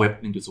ใจคำว่าเว็บ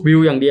 1.0 วิว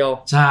อย่างเดียว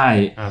ใช่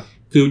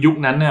คือยุค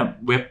นั้นเนี่ย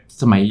เว็บ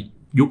สมัย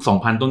ยุค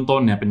 2000 ต้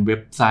นๆเนี่ยเป็นเว็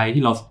บไซต์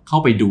ที่เราเข้า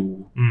ไปดู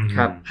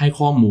ให้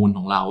ข้อมูลข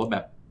องเราว่าแบ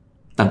บ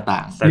ต่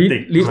างๆ read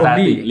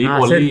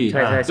only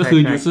ก็คื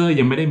อ user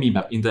ยังไม่ได้มีแบ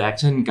บ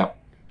interaction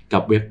กั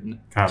บเว็บ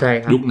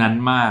ยุคนั้น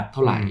มากเท่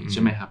าไหร่ใ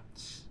ช่ไหมครับ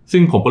ซึ่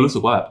งผมก็รู้สึ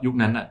กว่าแบบยุค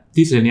นั้นอ่ะ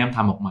ที่ Selenium ท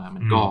ำออกมามั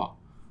น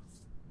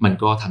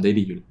ก็ทำได้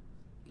ดีอยู่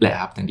แหละ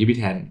ครับอย่างที่พี่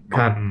แทนบอ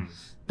ก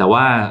แต่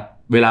ว่า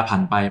เวลาผ่า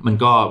นไปมัน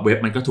ก็เว็บ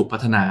มันก็ถูกพั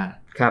ฒนา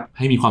ใ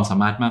ห้มีความสา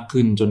มารถมาก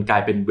ขึ้นจนกลา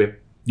ยเป็นเว็บ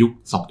ยุค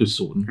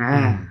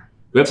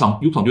 2.0 เว็บ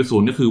ยุค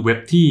 2.0 ก็คือเว็บ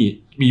ที่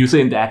มี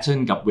user interaction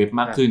กับเว็บ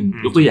มากขึ้น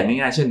ยกตัวอย่าง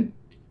ง่ายๆเช่น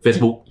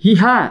Facebook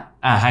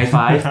High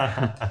Five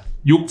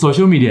ยุคโซเชี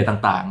ยลมีเดีย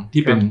ต่างๆ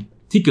ที่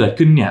เกิด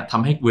ขึ้นเนี่ยท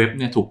ำให้เว็บ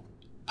เนี่ยถูก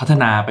พัฒ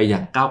นาไปอย่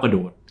างก้าวกระโด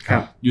ด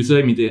user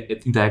มี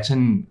interaction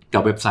กั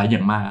บเว็บไซต์อย่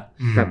างมาก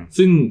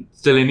ซึ่ง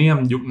Selenium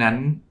ยุคนั้น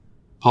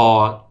พอ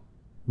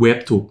เว็บ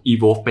ถูก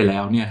evolve ไปแล้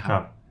วเนี่ยครั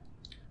บ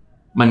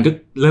มันก็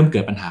เริ่มเ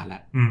กิดปัญหาแล้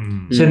ว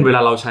เช่นเวลา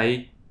เ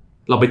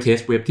ราไปเทส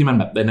เว็บที่มัน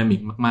แบบ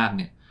dynamic มากๆเ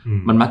นี่ย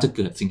มันมักจะเ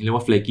กิดสิ่งที่เรียก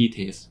ว่า flaky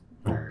test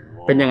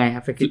เป็นยังไงครั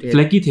บ flaky test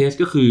flaky test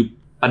ก็คือ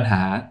ปัญห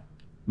า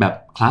แบบ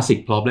classic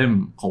problem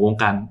ของวง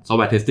การ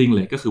software testing เ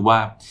ลยก็คือว่า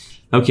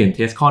เราเขียนเท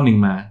สข้อหนึ่ง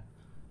มา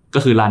ก็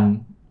คือรั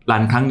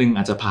นครั้งหนึ่งอ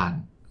าจจะผ่าน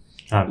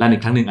รันอี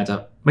กครั้งหนึ่งอาจจะ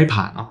ไม่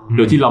ผ่านโ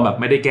ดยที่เราแบบ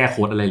ไม่ได้แก้โ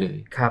ค้ดอะไรเลย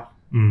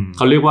เ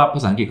ขาเรียกว่าภ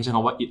าษาอังกฤษเขาใช้ค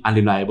ำว่า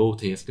unreliable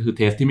test ก็คือเ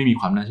ทสที่ไม่มี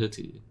ความน่าเชื่อ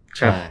ถือ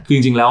คือจ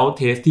ริงๆแล้วเ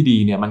ทสที่ดี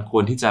เนี่ยมันค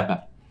วรที่จะแบ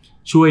บ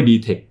ช่วย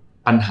detect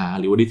ปัญหา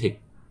หรือว่า detect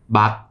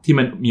bug ที่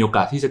มันมีโอก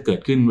าสที่จะเกิด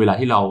ขึ้นเวลา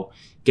ที่เรา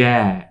แก้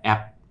แอป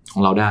ขอ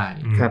งเราได้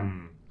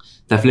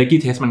แต่ flaky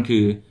test มันคื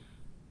อ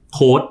โ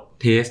ค้ด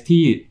เทส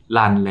ที่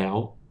รันแล้ว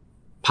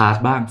pass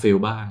บ้าง fail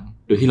บ้าง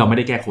โดยที่เราไม่ไ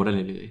ด้แก้โค้ดอะไร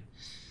เลย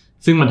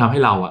ซึ่งมันทำให้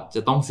เราอ่ะจ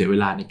ะต้องเสียเว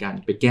ลาในการ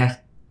ไปแก้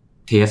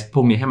เทสพ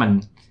วกนี้ให้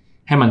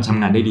มันท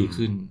ำงานได้ดี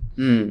ขึ้น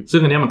ซึ่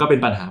งอันนี้มันก็เป็น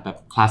ปัญหาแบบ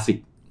คลาสสิก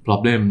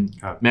problem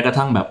แม้กระ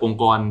ทั่งแบบองค์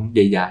กรใ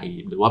หญ่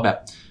ๆหรือว่าแบบ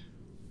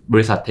บ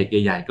ริษัทเทค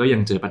ใหญ่ๆก็ยั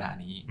งเจอปัญหา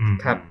นี้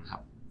ครับ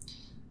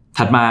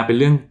ถัดมาเป็น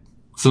เรื่อง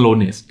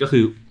slowness ก็คื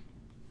อ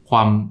คว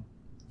าม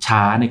ช้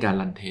าในการ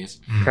รันเทส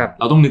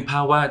เราต้องนึกภา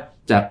พว่า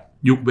จาก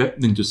ยุคเว็บ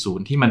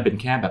 1.0 ที่มันเป็น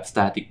แค่แบบ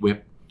static web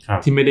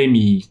ที่ไม่ได้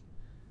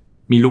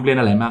มีลูกเล่น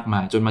อะไรมากมา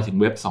ยจนมาถึง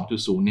เว็บ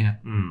 2.0 เนี่ย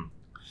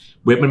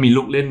เว็บมันมี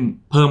ลูกเล่น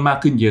เพิ่มมาก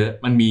ขึ้นเยอะ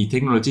มันมีเท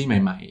คโนโลยีใ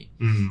หม่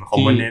ๆคอม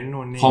โพเนนต์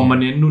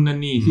นู่นนั่น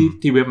นี่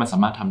ที่เว็บมันสา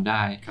มารถทำไ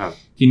ด้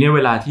ทีนี้เว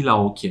ลาที่เรา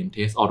เขียน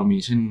test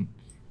automation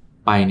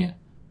ไปเนี่ย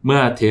เมื่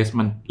อ test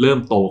มันเริ่ม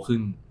โตขึ้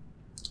น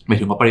หมาย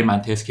ถึงว่าปริมาณ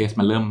test case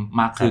มันเริ่ม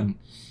มากขึ้น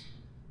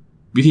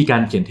วิธีกา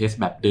รเขียน test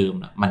แบบเดิม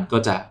มันก็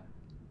จะ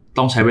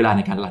ต้องใช้เวลาใ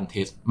นการรัน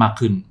test มาก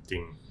ขึ้นจริ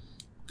ง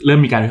เริ่ม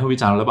มีการวิพากษ์วิ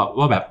จารณ์แล้วแบบ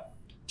ว่าแบบ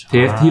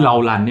test ที่เรา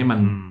รันเนี่ย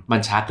มัน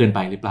ช้าเกินไป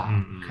หรือเปล่า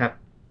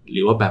ห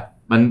รือว่าแบบ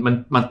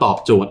มันตอบ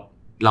โจทย์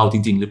เราจ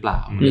ริงๆหรือเปล่า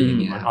อะไรอย่าง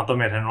เงี้ยมันออโตเ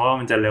มททันว่า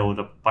มันจะเร็วแ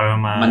ต่ไป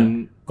มา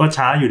ก็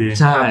ช้าอยู่ดี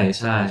ใ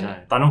ช่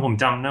ตอนนั้นผม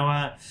จำได้ว่า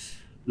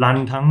รัน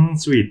ทั้ง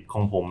สวีทข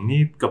องผม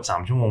นี่เกือบ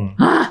3ชั่วโมง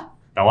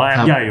แต่ว่าแอ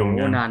ปใหญ่อยู่เหมือน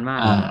กันนานมาก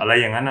อะไร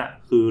อย่างนั้นอ่ะ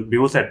คือบิ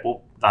ลเสร็จปุ๊บ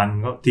รัน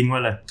ก็ทิ้งไว้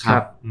เลยครั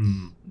บ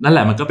นั่นแห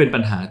ละมันก็เป็นปั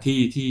ญหา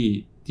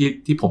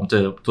ที่ผมเจ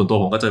อส่วนตัว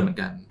ผมก็เจอเหมือน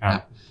กันครั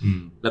บ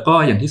แล้วก็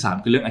อย่างที่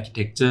3คือเรื่อง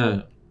architecture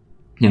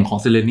อย่างของ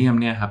Selenium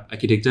เนี่ยครับ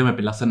architecture มันเ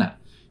ป็นลักษณะ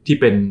ที่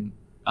เป็น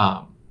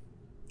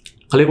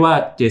เขาเรียกว่า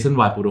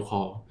JSON-wide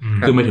protocol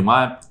คือหมายถึงว่า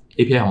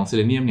API ของ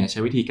Selenium เนี่ยใช้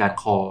วิธีการ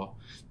call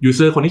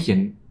user คนที่เขียน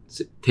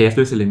test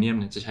ด้วย Selenium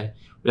เนี่ยจะใช้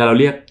เวลาเรา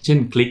เรียกเช่น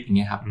คลิกอย่างเ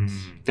งี้ยครับ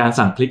การ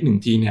สั่งคลิก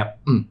1ทีเนี่ย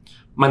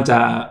มันจะ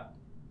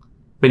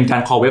เป็นกา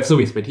ร call web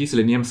service ไปที่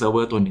Selenium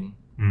server ตัวหนึ่ง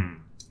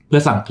เพื่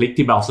อสั่งคลิก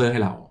ที่เบราว์เซอร์ให้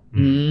เรา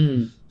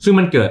ซึ่ง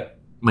มันเกิด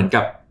เหมือน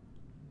กับ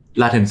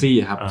latency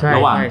ครับร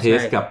ะหว่าง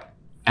test กับ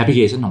แอปพลิเ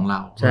คชันของเรา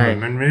ใช่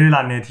มันไม่ได้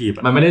รัน native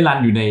มันไม่ได้รัน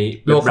อยู่ใน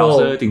เว็บเบราว์เ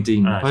ซอร์จริง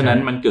ๆเพราะฉะนั้น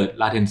มันเกิด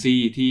latency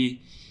ที่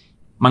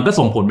มันก็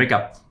ส่งผลไปกั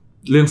บ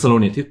เรื่อง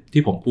slowness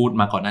ที่ผมพูด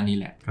มาก่อนหน้านี้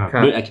แหละ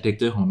ด้วย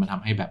architecture ของมันท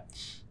ำให้แบบ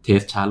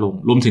test ช้าลง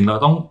รวมถึงเรา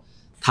ต้อง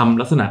ท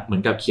ำลักษณะเหมือ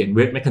นกับเขียน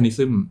web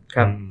mechanism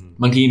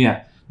บางทีเนี่ย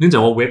เนื่องจา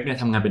กว่าเว็บเนี่ย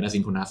ทำงานเป็น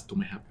asynchronous ถูกไ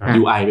หมครับ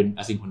UI เป็น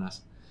asynchronous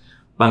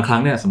บางครั้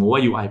งเนี่ยสมมุติว่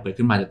า UI เปิด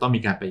ขึ้นมาจะต้องมี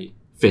การไป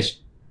fetch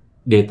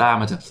data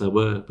มาจากเซิร์ฟเว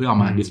อร์เพื่อเอา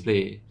มา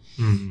display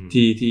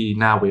ที่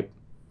หน้าเว็บ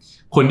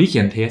คนที่เขี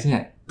ยน test เนี่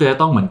ยก็จะ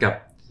ต้องเหมือนกับ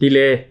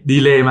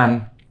delay มัน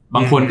บ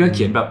างคนก็เ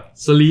ขียนแบบ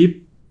sleep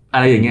อะ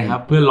ไรอย่างเงี้ยครั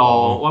บเพื่อรอ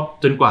ว่า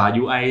จนกว่า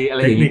UI อะไ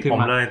รอย่างเงี้ยขึ้น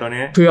มาเลยตอน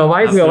นี้เผื่อไ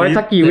ว้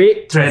สักกี่วิ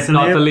trace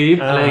sleep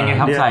อะไรอย่างเงี้ย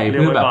ครับใส่เ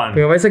พื่อแบบเ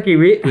ผื่อไว้สักกี่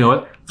วิเผื่อว่า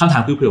คำถา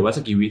มคือเผื่อไว้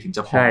สักกี่วิถึงจ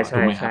ะพอถู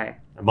กไหมครับ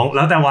แ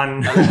ล้วแต่วัน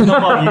ต้อ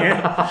งบอกอย่างเงี้ย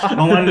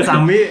บางวัน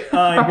3วิ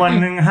อีกวัน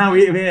นึง5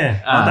วิพี่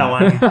แล้วแต่วั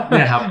นเ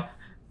นี่ยครับ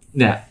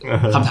เนี่ย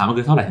คำถามมัน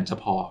คือเท่าไหร่ถึงจะ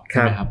พอใ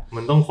ช่ไหมครับ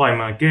มันต้องคอย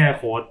มาแก้โ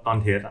ค้ดตอน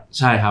เทสอ่ะ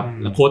ใช่ครับ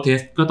แล้วโค้ดเทส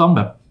ก็ต้องแ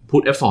บบ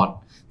put effort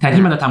แทน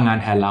ที่มันจะทำงาน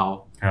แทนเรา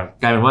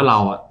กลายเป็นว่าเรา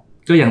อ่ะ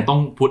ก็ยังต้อง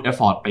put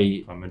effort ไป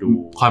คอยม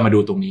าดู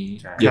ตรงนี้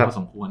เยอะพอ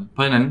สมควรเพร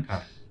าะฉะนั้น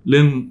เ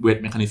รื่อง web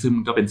mechanism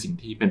ก็เป็นสิ่ง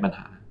ที่เป็นปัญห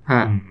า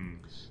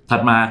ถั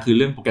ดมาคือเ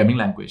รื่อง programming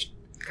language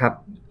ครับ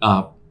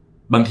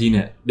บางทีเ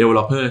นี่ย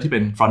developer ที่เป็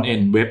น front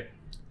end web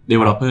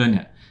developer เ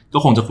นี่ยก็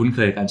คงจะคุ้นเค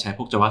ยการใช้พ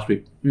วก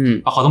JavaScript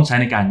เพราะเขาต้องใช้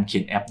ในการเขี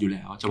ยนแอปอยู่แ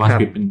ล้ว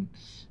JavaScript เป็น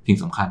สิ่ง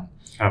สำคัญ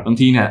บาง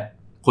ทีเนี่ย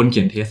คนเ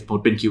ขียนเทสสมม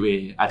ติเป็น QA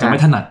อาจจะไม่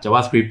ถนัด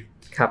JavaScript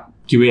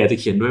QA อาจจะ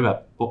เขียนด้วยแบบ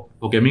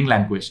programming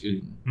language อื่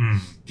น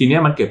ทีนี้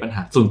มันเกิดปัญห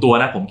าส่วนตัว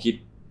นะผมคิด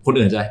คน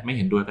อื่นจะไม่เ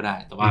ห็นด้วยก็ได้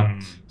แต่ว่า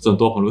ส่วน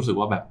ตัวผมรู้สึก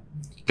ว่าแบบ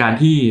การ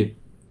ที่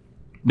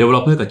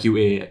developer กับ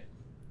QA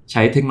ใ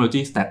ช้เทคโนโล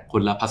ยี stack ค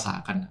นละภาษา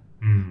กัน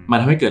มัน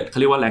ทำให้เกิดเขา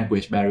เรียกว่า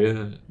language barrier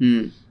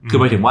คือ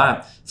หมายถึงว่า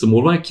สมมุ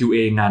ติว่า QA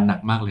งานหนั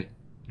กมากเลย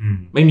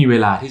ไม่มีเว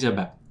ลาที่จะแ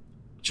บบ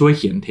ช่วยเ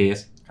ขียนเทส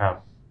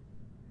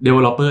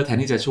developer แทน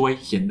ที่จะช่วย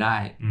เขียนได้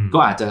ก็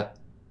อาจจะ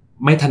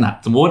ไม่ถนัด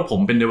สมมติว่าผม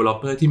เป็น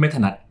developer ที่ไม่ถ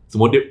นัดสม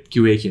มติ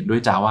QA เขียนด้วย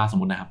Java สม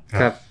มตินะครับ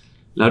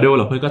แล้ว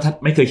developer ก็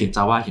ไม่เคยเขียน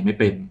Java เขียนไม่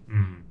เป็น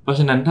เพราะฉ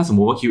ะนั้นถ้าสม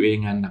มุติว่า QA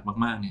งานหนัก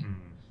มากๆเนี่ย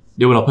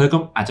developer ก็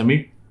อาจ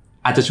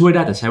จะช่วยไ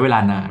ด้แต่ใช้เวลา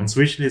นานมัน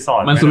switch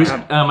resource มัน switch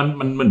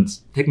มัน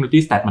technology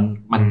stack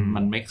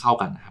มันไม่เข้า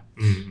กันนะครับ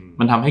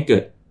มันทำให้เกิ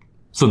ด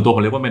ส่วนตัวผ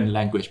มเรียกว่าเป็น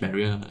language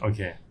barrier โอเ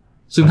ค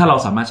ซึ่งถ้าเรา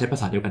สามารถใช้ภา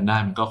ษาเดียวกันได้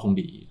มันก็คง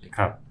ดีค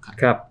รับ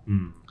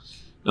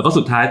แล้วก็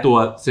สุดท้ายตัว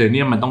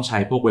Selenium มันต้องใช้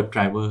พวก web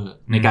driver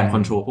ในการ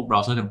control พวก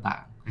browser ต่า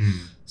ง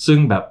ๆซึ่ง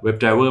แบบ web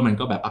driver มัน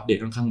ก็แบบอัปเดต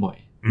ค่อนข้างบ่อย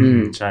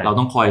เรา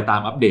ต้องคอยตา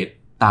มอัปเดต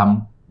ตาม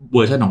เว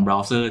อร์ชันของ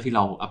browser ที่เร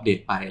าอัปเดต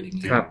ไปอะไรอย่างเ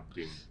งี้ย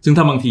ซึ่ง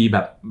ถ้าบางทีแบ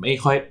บไ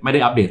ม่ได้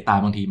อัปเดตตาม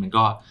บางทีมัน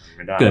ก็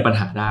เกิดปัญ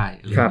หาได้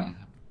อะไรอย่างเงี้ย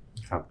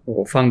ครับโอ้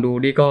ฟังดู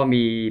นี่ก็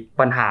มี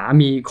ปัญหา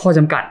มีข้อจ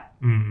ำกัด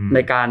ใน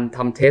การท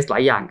ำเทสหลา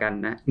ยอย่างกัน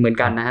นะเหมือน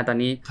กันนะฮะตอน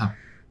นี้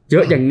เยอ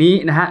ะอย่างนี้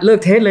นะฮะเลิก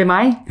เทสเลยไหม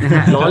นะฮ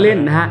ะล้อเล่น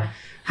นะฮะ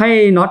ให้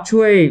น็อต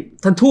ช่วย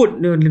ท่านทูต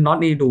น็อต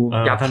นี่ดู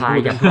อยากทายม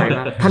าก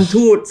ท่าน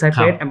ทูต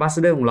Cypress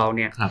Ambassador ของเราเ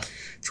นี่ย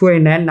ช่วย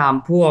แนะน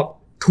ำพวก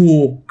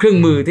tool เครื่อง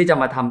มือที่จะ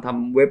มาท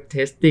ำเว็บเท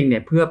สติ้งเนี่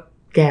ยเพื่อ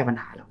แก้ปัญ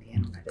หาเหล่านี้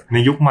ใน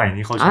ยุคใหม่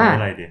นี้เขาใช้อ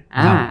ะไรดี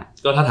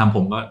ก็ถ้าถามผ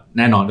มก็แ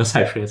น่นอนก็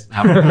Cypress ค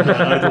รับ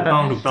ถูกต้อ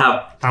ง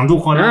ถามทุก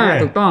คนเลย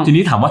ถูกต้องที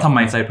นี้ถามว่าทำไม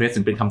Cypress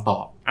ถึงเป็นคำตอ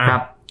บครั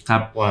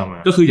บ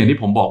ก็คืออย่างที่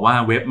ผมบอกว่า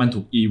เว็บมัน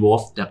ถูก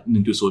evolve จาก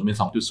 1.0 เป็น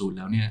 2.0 แ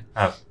ล้วเนี่ย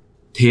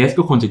เทส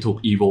ก็ควรจะถูก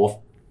evolve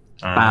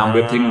ตามเ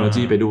ว็บเทคโนโล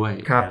ยีไปด้วย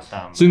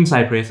ซึ่ง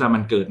Cypress มั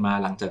นเกิดมา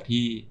หลังจาก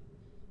ที่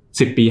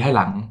10 ปีให้ห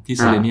ลังที่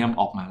Selenium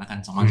ออกมาแล้วกัน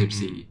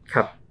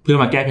2014เพื่อ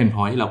มาแก้เพนพ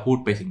อยท์ที่เราพูด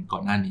ไปถึงก่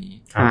อนหน้านี้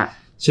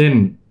เช่น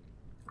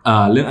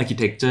เรื่อง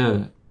architecture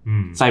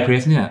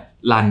Cypress เนี่ย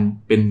รัน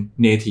เป็น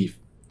native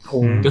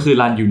ก็คือ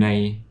รันอยู่ใน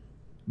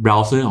เบรา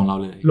ว์เซอร์ของเรา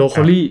เลย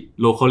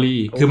locally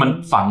คือมัน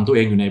ฝังตัวเอ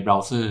งอยู่ในเบรา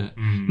ว์เซอร์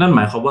นั่นห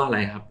มายความว่าอะไร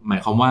ครับหมา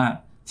ยความว่า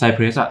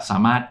Cypress สา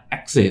มารถ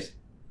access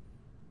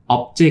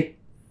object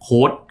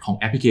code ของ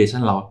แอปพลิเคชั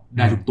นเราไ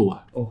ด้ทุกตัว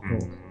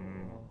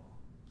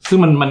ซึ่ง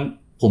มัน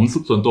ผม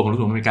ส่วนตัวผมรู้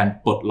สึกว่าเป็นการ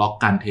ปลดล็อก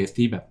การเทส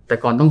ที่แบบแต่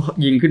ก่อนต้อง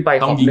ยิงขึ้นไป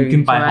ฮ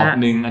อป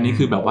นึงอันนี้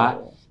คือแบบว่า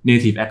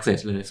native access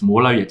เลยสมมุติ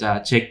ว่าเราอยากจะ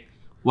เช็ค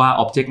ว่า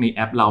object ในแอ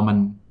ปเรามัน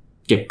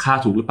เก็บค่า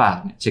ถูกหรือเปล่า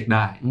เนี่ยเช็คไ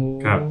ด้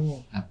ครับ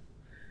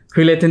คื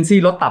อ latency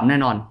ลดต่ำแน่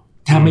นอน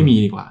แทบไม่มี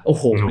ดีกว่าโอ้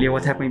โหเรียกว่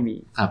าแทบไม่มี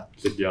ครับ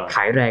สุดยอดข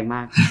ายแรงม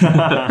าก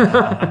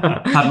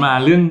ถัดมา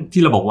เรื่อง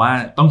ที่เราบอกว่า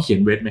ต้องเขียน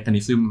wait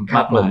mechanism ม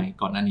ากมาย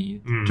ก่อนหน้านี้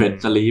thread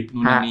sleep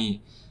นู่นนี่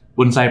บ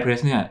น Cypress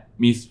เนี่ย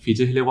มีฟีเจ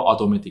อร์ที่เรียกว่า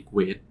automatic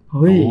wait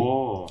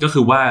ก็คื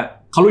อว่า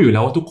เขารู้อยู่แล้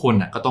วว่าทุกคน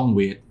น่ะก็ต้อง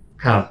wait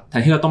แท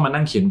นที่เราต้องมา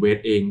นั่งเขียน wait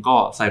เองก็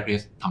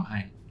Cypress ทำให้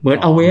เหมือน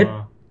เอา wait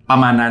ประ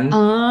มาณนั้น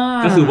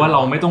ก็คือว่าเร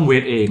าไม่ต้อง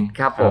wait เอง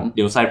ครับผมเ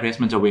ดี๋ยว Cypress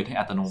มันจะ wait ให้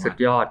อัตโนมัติสุด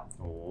ยอด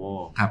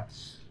ครับ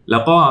แล้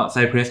วก็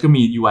Cypress ก็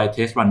มี UI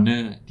test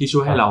runner ที่ช่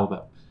วยให้เราแบ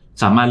บ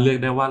สามารถเลือก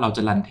ได้ว่าเราจ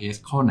ะรันเทส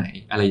ข้อไหน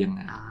อะไรยังไง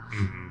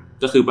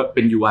ก็คือเ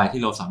ป็น UI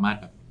ที่เราสามารถ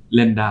แบบเ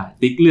ล่นได้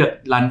ติ๊กเลือก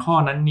รันข้อ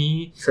นั้นนี้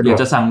อยาก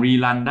จะสั่งรี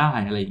รันได้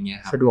อะไรอย่างเงี้ย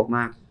ครับสะดวกม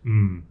าก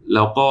แ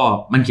ล้วก็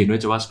มันเขียนด้ว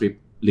ย JavaScript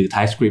หรือ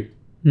TypeScript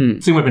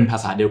ซึ่งมันเป็นภา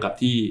ษาเดียวกับ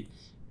ที่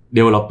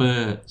developer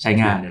ใช้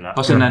งานเพ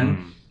ราะฉะนั้น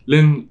เ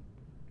รื่อง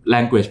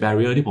language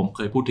barrier ที่ผมเค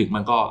ยพูดถึงมั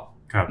นก็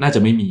น่าจะ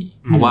ไม่มี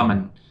เพราะว่ามัน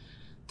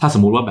ถ้าส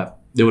มมุติว่าแบบ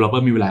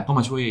developer มีเวลาก็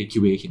มาช่วย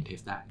QA เขียนเทส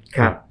ได้ค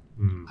รับ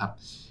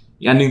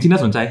อีกอันนึงที่น่า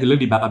สนใจคือเรื่อ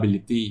ง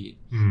debuggability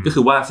ก็คื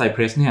อว่า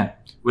Cypress เนี่ย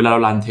เวลาเรา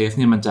run test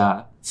เนี่ยมันจะ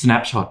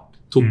snapshot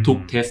ทุก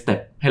test step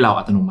ให้เรา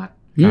อัตโนมัติ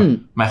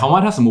หมายความว่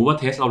าถ้าสมมุติว่า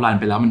test เรา run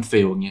ไปแล้วมัน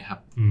fail อย่างเงี้ยครับ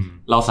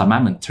เราสามาร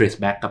ถเหมือน trace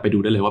back กลับไปดู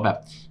ได้เลยว่าแบบ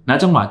ณ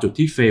จังหวะจุด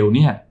ที่ fail เ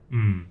นี่ย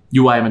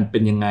UI มันเป็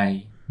นยังไง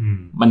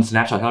มัน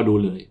snapshot ให้เราดู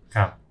เลย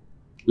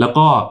แล้ว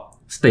ก็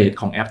state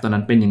ของแอปตอน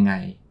นั้นเป็นยังไง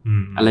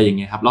อะไรอย่างเ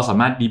งี้ยครับเราสา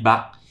มารถ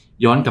debug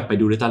ย้อนกลับไป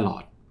ดูได้ตลอ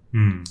ด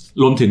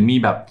รวมถึงมี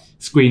แบบ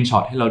สกรีนช็อ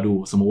ตให้เราดู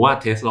สมมุติว่า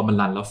เทสเรามัน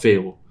รันแล้วเฟ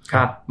ล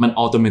มัน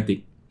อัตโนมัติ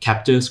แคป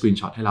เจอร์สกรีน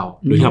ช็อตให้เรา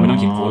โดยที่เราไม่ต้อง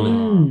เขียนโค้ดเลย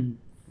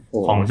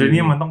ของเจ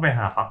นี่มันต้องไปห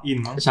าปลั๊กอิน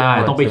มั้งใช่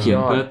ต้องไปเขียน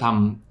เพื่อท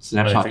ำ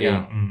snapshot เอง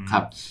ครั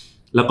บ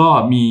แล้วก็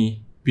มี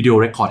วิดีโอ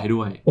เรคคอร์ดให้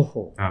ด้วยโอ้โห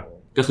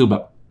ก็คือแบ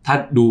บถ้า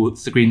ดู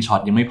สกรีนช็อ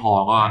ตยังไม่พอ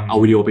ก็เอา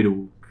วิดีโอไปดู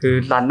คือ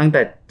รันตั้งแ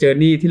ต่เจอร์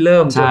นี่ที่เริ่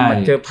มจนมา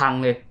เจอพัง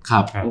เลยค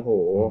รับโอ้โห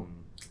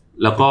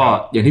แล้วก็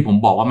อย่างที่ผม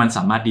บอกว่ามันส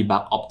ามารถ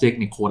debug object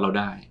ในโค้ดเรา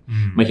ได้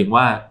หมายถึง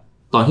ว่า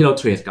ตอนที่เรา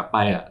trace กลับไป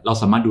เรา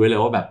สามารถดูได้เล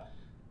ยว่าแบบ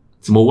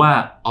สมมติว่า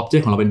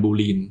object ของเราเป็น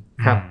boolean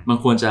มัน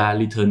ควรจะ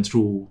return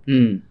true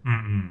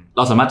เ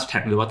ราสามารถ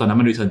track เลยว่าตอนนั้น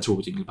มัน return true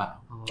จริงหรือเปล่า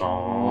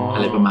อะ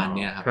ไรประมาณ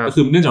นี้ครับก็คื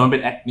อเนื่องจากมันเป็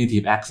น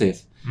native access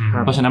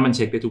เพราะฉะนั้นมันเ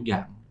ช็คได้ทุกอย่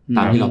างต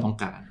ามที่เราต้อง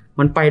การ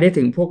มันไปได้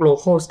ถึงพวก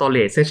local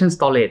storage session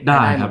storage ไ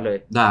ด้หมดเลย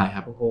ได้ค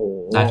รับ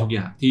ได้ทุกอ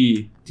ย่าง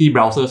ที่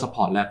browser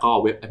support และก็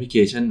web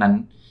application นั้น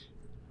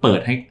เปิด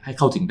ให้เ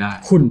ข้าถึงได้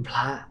คุณพร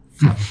ะ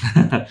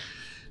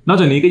นอก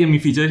จากนี้ก็ยังมี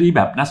ฟีเจอร์ที่แ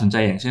บบน่าสนใจ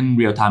อย่างเช่น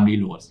real time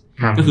reload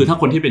ก็คือถ้า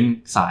คนที่เป็น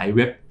สายเ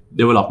ว็บ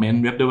development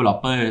web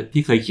developer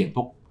ที่เคยเขียนพ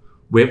วก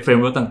เว็บ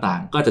framework ต่า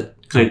งๆก็จะ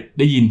เคย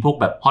ได้ยินพวก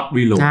แบบ hot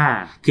reload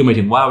คือหมาย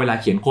ถึงว่าเวลา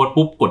เขียนโค้ด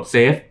ปุ๊บกด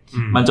save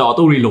มันจะ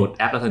auto reload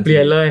แอปทันทีเปลี่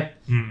ยนเลย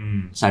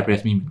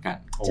Cypress มีเหมือนกัน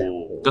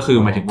ก็คือ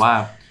หมายถึงว่า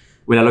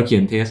เวลาเราเขี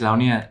ยนเทสแล้ว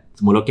เนี่ยส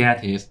มมุติเราแก้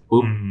เทส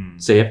ปุ๊บ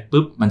save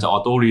ปุ๊บมันจะ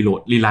auto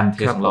reload rerun เท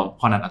สของเรา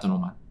พอนั้นอัตโน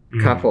มัติ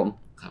ครับผม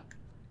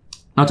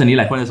นอกจากนี้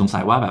หลายคนจะสง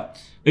สัยว่าแบบ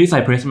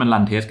Cypress มันรั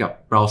นเทสกับ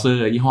เบราว์เซอ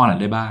ร์ยี่ห้อไหน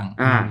ได้บ้าง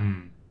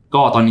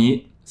ก็ตอนนี้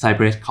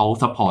Cypress เขา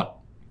support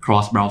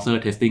cross browser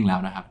testing แล้ว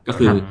นะครับก็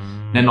คือ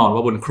แน่นอนว่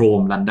าบน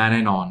Chrome รันได้แ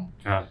น่นอน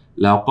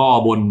แล้วก็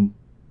บน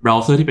เบรา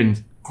ว์เซอร์ที่เป็น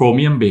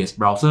Chromium based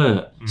browser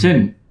เช่น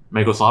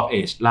Microsoft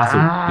Edge ล่าสุ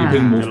ดที่เ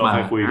พิ่ง move มา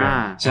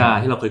ใช่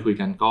ที่เราเคยคุย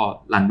กันก็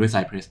รันด้วย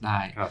Cypress ได้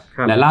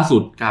และล่าสุ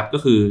ดครับก็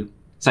คือ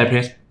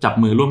Cypress จับ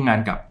มือร่วมงาน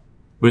กับ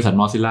บริษัท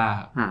Mozilla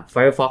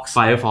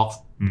Firefox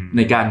ใ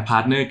นการพา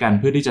ร์ทเนอร์กัน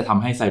เพื่อที่จะท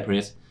ำให้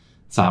Cypress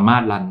สามาร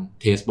ถรัน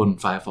เทสบน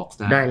Firefox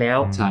ได้แล้ว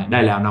ใช่ได้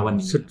แล้วนะวัน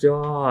นี้สุดย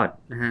อด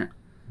นะฮะ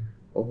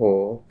โอ้โห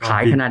ขา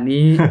ยขนาด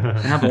นี้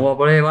นะครับผมบอ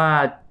กเลยว่า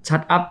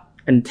shut up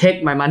and take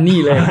my money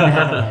เลย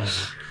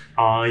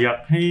อยาก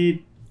ให้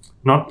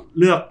น็อต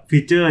เลือกฟี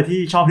เจอร์ที่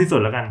ชอบที่สุด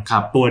แล้วกัน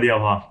ตัวเดียว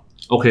พอ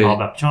โอเค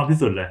แบบชอบที่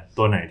สุดเลย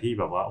ตัวไหนที่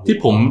แบบว่าที่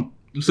ผม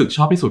รู้สึกช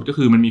อบที่สุดก็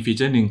คือมันมีฟีเ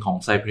จอร์หนึ่งของ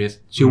Cypress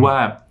ชื่อว่า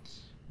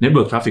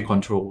Network Traffic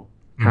Control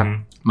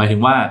หมายถึง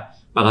ว่า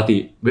ปกติ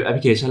เว็บแอปพ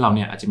ลิเคชันเราเ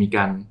นี่ยอาจจะมีก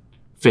าร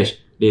fetch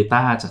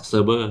data จากเซิ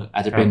ร์ฟเวอร์อ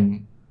าจจะเป็น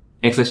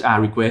XHR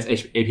request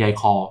API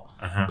call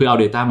เพื่อเอา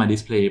data มา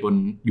display บน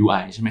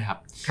UI ใช่ไหมครับ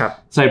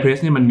Cypress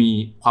เนี่ยมันมี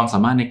ความสา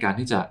มารถในการ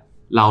ที่จะ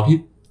เราที่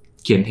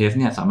เขียน test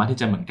เนี่ยสามารถที่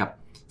จะเหมือนกับ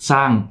ส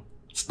ร้าง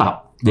stub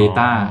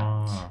data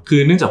คื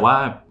อเนื่องจากว่า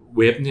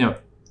เว็บเนี่ย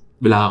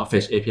เวลา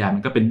fetch API มั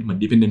นก็เป็นเหมือน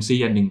dependency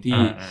อันหนึ่ง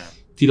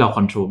ที่เรา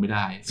control ไม่ไ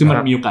ด้ซึ่งมัน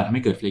มีโอกาสทำใ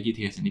ห้เกิด flaky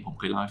test อย่างที่ผม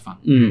เคยเล่าให้ฟัง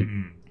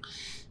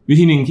วิ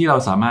ธีหนึ่งที่เรา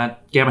สามารถ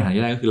แก้ปัญหา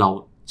นี้ได้ก็คือเรา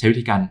ใช้วิ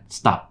ธีการ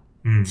stub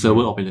เซิร์ฟเว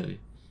อร์ออกไปเลย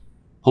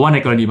เพราะว่าใน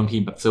กรณีบางที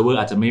แบบเซิร์ฟเวอร์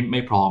อาจจะไ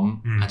ม่พร้อม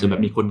อาจจะแบ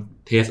บมีคน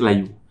เทสอะไร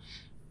อยู่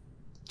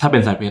ถ้าเป็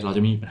น Cypress เราจ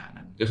ะไม่มีปัญหา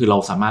นั้นก็คือเรา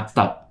สามารถ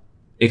stub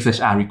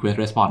XHR request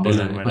response ได้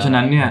เลยเพราะฉะ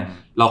นั้นเนี่ย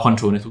เรา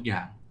control ในทุกอย่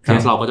างเทส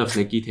เราก็จะ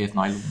flaky test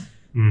น้อยลง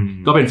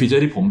ก็เป็นฟีเจอ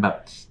ร์ที่ผมแบบ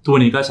ทุกวั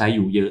นนี้ก็ใช้อ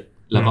ยู่เยอะ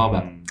แล้วก็แบ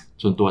บ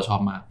ส่วนตัวชอ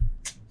บมาก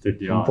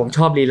ผมช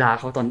อบลีลา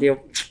เขาตอนที่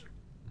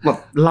แบบ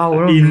เล่า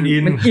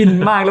มันอิน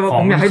มากแล้ว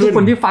ผมอยากให้ทุกค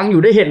นที่ฟังอ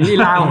ยู่ได้เห็นลี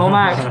ลาของเขา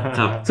มาก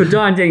สุดย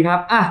อดจริงครั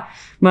บ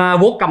มา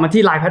วกกลับมา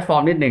ที่ Line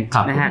Platform นิดนึง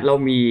นะฮะเรา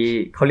มี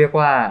เขาเรียก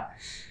ว่า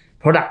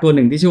product ตัวห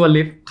นึ่งที่ชื่อว่า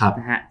Lift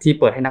นะฮะที่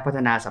เปิดให้นักพัฒ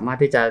นาสามารถ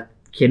ที่จะ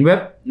เขียนเว็บ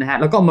นะฮะ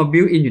แล้วก็มา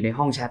build in อยู่ใน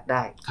ห้องแชทไ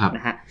ด้น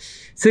ะฮะ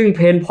ซึ่ง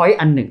pain point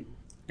อันหนึ่ง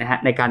นะฮะ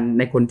ใ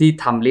นคนที่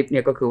ทำ Lift เ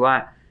นี่ยก็คือว่า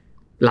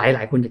หล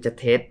ายคนอยากจะ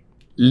เทส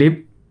Lift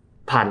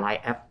ผ่าน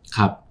Line App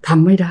ท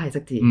ำไม่ได้สั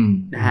กที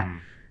นะฮะ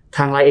ท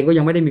าง Line เองก็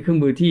ยังไม่ได้มีเครื่อง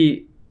มือที่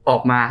ออ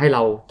กมาให้เร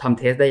าทำ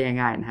เทสได้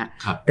ง่ายๆนะฮะ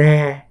แต่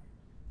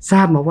ทร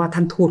าบมาว่าท่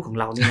านทูตของ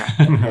เราเนี่ย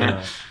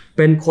เ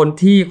ป็นคน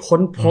ที่ค้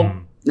นพบ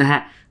นะฮะ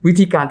วิ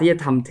ธีการที่จะ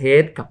ทำเท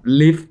สกับ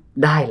Lift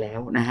ได้แล้ว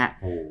นะฮะ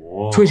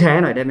ช่วยแช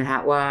ร์หน่อยได้ไหมฮะ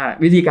ว่า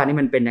วิธีการนี้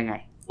มันเป็นยังไง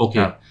โอเค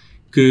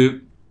คือ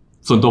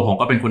ส่วนตัวผม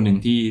ก็เป็นคนหนึ่ง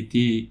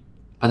ที่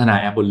พัฒนา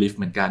แอปบน Lift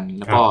เหมือนกัน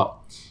แล้ว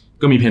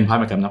ก็มีเพนพอยต์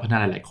เหมือนกับนักพัฒนา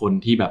หลายๆคน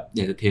ที่แบบอ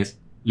ยากจะเทส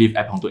Lift แอ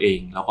ปของตัวเอง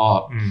แล้วก็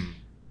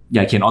อย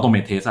ากเขียนออโตเม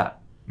ทเทสอะ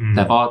แ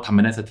ต่ก็ทำไ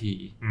ม่ได้สักที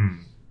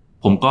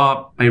ผมก็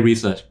ไปรี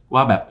เสิร์ชว่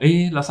าแบบ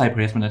แล้ว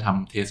Cypress มันจะท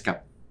ำเทสกับ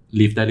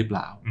Lift ได้หรือเป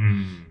ล่า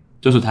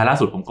จนสุดท้ายล่า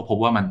สุดผมก็พบ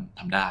ว่ามัน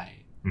ทำได้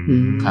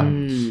ครับ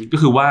ก็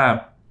คือว่า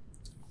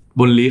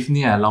บน Lift เ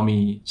นี่ยเรามี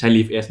ใช้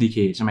Lift SDK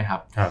ใช่ไหมครั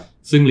บ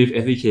ซึ่ง Lift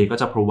SDK ก็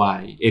จะ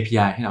provide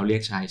API ให้เราเรีย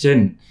กใช้เช่น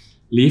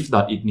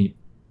lift.init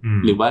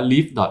หรือว่า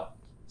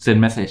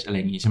lift.sendMessage อะไร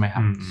อย่างนี้ใช่ไหมค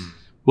รับ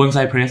บน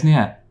Cypress เนี่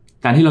ย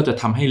การที่เราจะ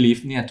ทำให้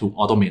Lift เนี่ยถูก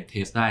automate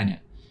test ได้เนี่ย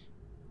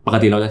ปก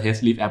ติเราจะ test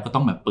Lift app ก็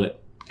ต้องแบบเปิด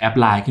แอป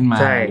Line ขึ้นมา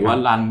หรือว่า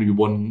รันอยู่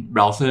บนเบ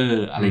ราว์เซอ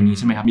ร์อะไรอย่างนี้ใ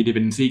ช่ไหมครับมี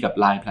dependency กับ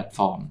Line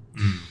platform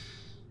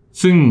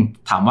ซึ่ง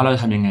ถามว่าเราจ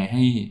ะทำยังไงใ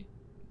ห้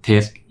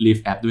test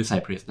Lift app ด้วย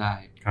Cypress ได้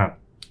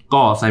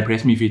ก็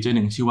Cypress มีฟีเจอร์ห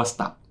นึ่งชื่อว่า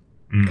stub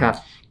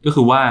ก็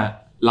คือว่า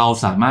เรา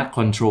สามารถ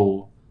control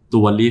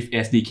ตัว Lift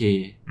SDK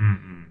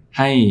ใ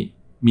ห้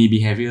มี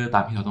behavior ต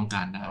ามที่เราต้องก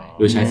ารได้โ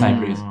ดยใช้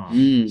Cypress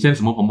เช่นส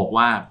มมติผมบอก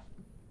ว่า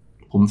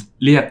ผม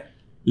เรียก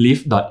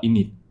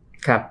lift.init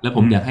แล้วผ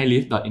มอยากให้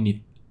lift.init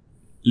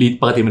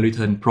ปกติมัน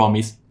return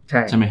promise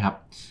ใช่ไหมครับ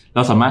เร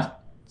าสามารถ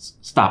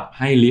stub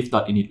ให้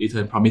lift.init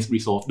return promise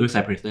resolve ด้วย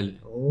Cypress ได้เลย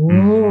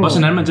เพราะฉ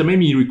ะนั้นมันจะไม่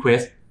มี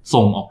request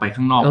ส่งออกไป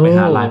ข้างนอกไป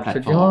หา Line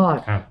platform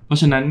เพรา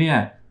ะฉะนั้นเนี่ย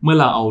เมื่อ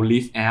เราเอา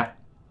Lift app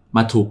ม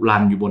าถูกรั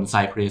นอยู่บน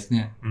Cypress เ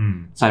นี่ย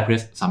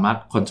Cypress สามารถ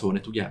control ใน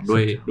ทุกอย่าง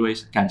ด้วย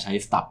การใช้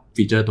stub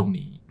feature ตรง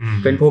นี้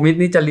เป็น promise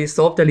นี่จะ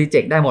resolve จะ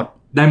reject ได้หม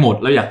ด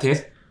เราอยาก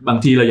test บาง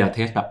ทีเราอยาก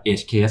test แบบ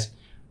edge case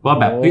ว่า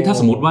แบบถ้า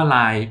สมมติว่า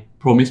Line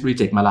promise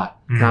reject มาละ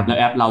แล้ว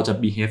แอปเราจะ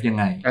behave ยัง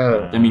ไง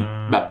จะมี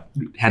แบบ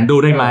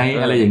handle ได้ไหม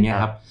อะไรอย่างเงี้ย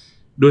ครับ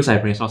ด้วย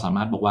Cypress เราสาม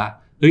ารถบอกว่า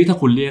ถ้า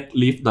คุณเรียก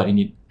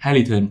lift.init ให้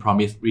return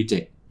promise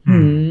reject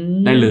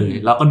ได้เลย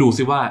แล้วก็ดู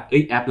ซิว่า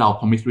แอปเรา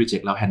promise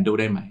reject เรา handle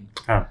ได้ไหม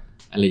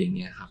อะไรอย่างเ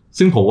งี้ยครับ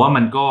ซึ่งผมว่า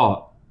มันก็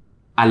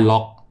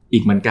unlock อี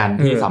กเหมือนกัน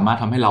ที่สามารถ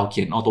ทำให้เราเ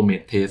ขียน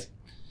automate test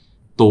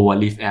ตัว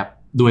Lift app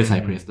ด้วย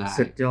Cypress ได้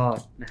สุดยอด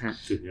นะฮะ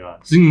สุดยอด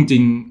ซึ่งจริ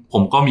งๆผ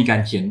มก็มีกา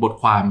รเขียนบท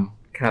ความ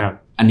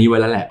อันนี้ไว้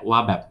แล้วแหละว่า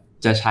แบบ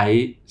จะใช้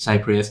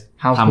Cypress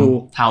ท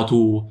ำ how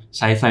to ใ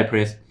ช้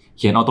Cypress เ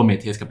ขียน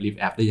automate test กับ Lift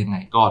app ได้ยังไง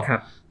ก็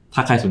ถ้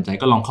าใครสนใจ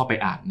ก็ลองเข้าไป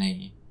อ่านใน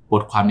บ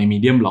ทความใน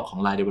Medium blog ของ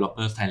Line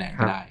Developers Thailand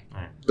ก็ได้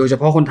โดยเฉ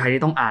พาะคนไทย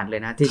ที่ต้องอ่านเล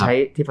ยนะที่ใช้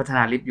ที่พัฒน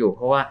า Lift อยู่เ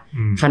พราะว่า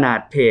ขนาด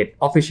เพจ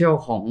Official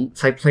ของ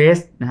Cypress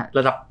นะฮะร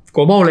ะดับ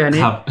global เลยอัน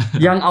นี้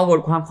ยังเอาบ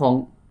ทความของ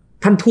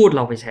ท่านทูตเ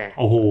ราไปแชร์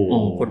โอ้โห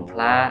คนพ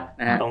ระ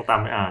นะฮะต้องตาม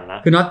ไปอ่านแล้ว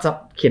คือน็อตจะ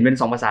เขียนเป็น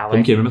2ภาษาไว้ผ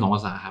มเขียนเป็น2ภ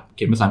าษาครับเ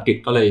ขียนภาษาอังกฤษ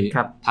ก็เลย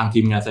ทางที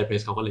มงาน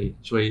Cypress เขาก็เลย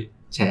ช่วย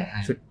แชร์ใ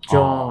ห้สุดย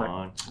อด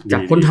จา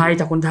กคนไทย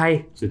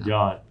สุดย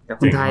อดจาก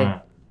คนไทย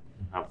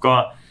ครับก็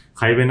ใ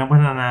ครเป็นนักพั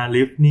ฒนา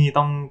Lift นี่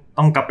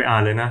ต้องกลับไปอ่า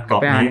นเลยนะกลับ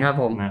ไปอ่านครับ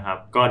ผมนะครับ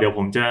ก็เดี๋ยวผ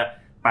มจะ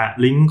แปะ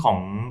ลิงก์ของ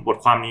บท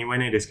ความนี้ไว้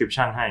ใน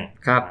description ให้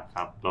นะค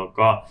รับแล้ว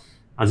ก็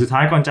สุดท้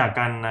ายก่อนจาก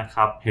กันนะค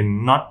รับเห็น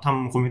น็อตท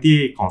ำคอมมูนิตี้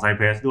ของ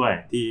Cypress ด้วย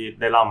ที่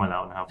ได้เล่ามาแล้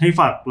วนะครับให้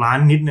ฝากร้าน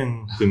นิดนึง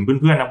ถึงเ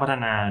พื่อนๆนักพัฒ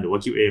นาหรือว่า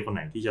QA คนไห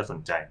นที่จะสน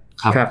ใจ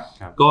ครับ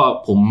ก็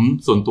ผม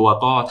ส่วนตัว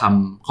ก็ท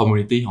ำคอมมู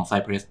นิตี้ของ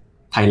Cypress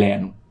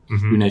Thailand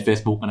อยู่ใน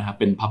Facebook นะครับ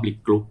เป็น Public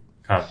Group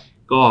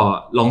ก็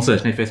ลองเสิร์ช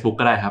ใน Facebook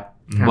ก็ได้ครับ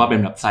ว่าเป็น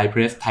แบบ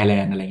Cypress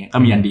Thailand อะไรเงี้ยก็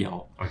มีอันเดียว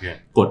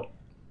กด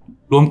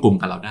ร่วมกลุ่ม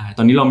กับเราได้ต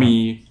อนนี้เรามี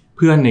เ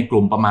พื่อนในก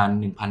ลุ่มประมาณ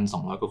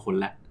 1,200 กว่าคน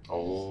แล้ว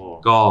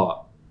ก็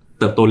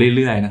เติบโตเ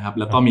รื่อยๆนะครับ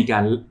แล้วก็มีกา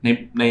ร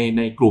ใ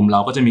นกลุ่มเรา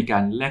ก็จะมีกา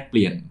รแลกเป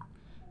ลี่ยน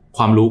ค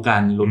วามรู้กั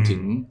นรวมถึ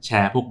งแช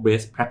ร์พวก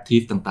best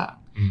practice ต่าง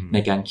ๆใน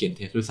การเขียนเ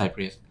ทสด้วย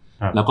Cypress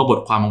แล้วก็บท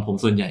ความของผม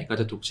ส่วนใหญ่ก็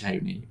จะถูกแชร์อ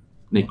ยู่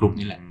ในกลุ่ม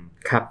นี้แหละ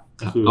ครับ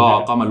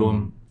ก็มาร่วม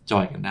จ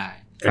อยกันได้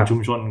เป็นชุม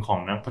ชนของ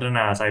นักพัฒน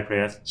า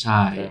Cypress ใ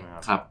ช่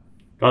ครับ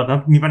ก็ถ้า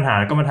มีปัญหา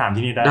ก็มาถาม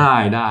ที่นี่ได้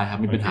ครับ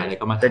มีปัญหาอะไร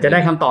ก็มาแต่จะได้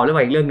คำตอบหรือเป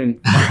ล่าอีกเรื่องนึง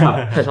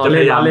จะ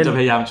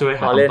พยายามช่วย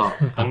หาคำตอบ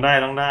ต้องได้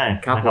นะ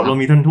ครับเรา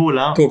มีท่านทูตแ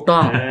ล้วถูกต้อ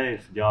ง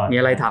ยอดมี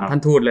อะไรถามท่า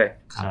นทูตเลย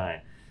ใช่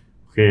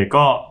โอเค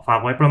ก็ฝาก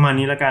ไว้ประมาณ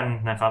นี้แล้วกัน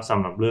นะครับส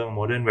ำหรับเรื่อง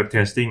Modern Web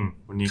Testing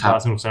วันนี้ก็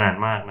สนุกสนาน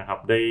มากนะครับ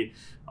ได้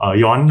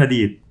ย้อนอ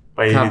ดีตไ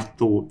ป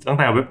สู่ตั้ง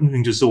แต่เว็บ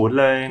 1.0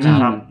 เลยนะ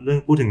ครับเรื่อง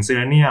พูดถึง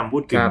Selenium พู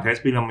ดถึง Test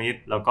Pyramid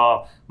แล้วก็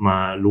มา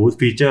รู้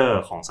ฟีเจอร์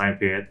ของ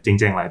Cypress จ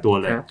ริงๆหลายตัว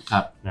เลย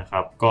นะครั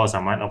บก็ส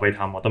ามารถเอาไปท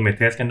ำ Automate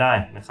Test กันได้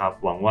นะครับ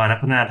หวังว่านัก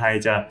พัฒนาไทย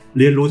จะ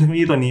เรียนรู้เทคโนโล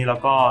ยีตัวนี้แล้ว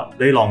ก็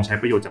ได้ลองใช้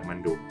ประโยชน์จากมัน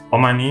ดูปร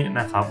ะมาณนี้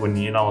นะครับวัน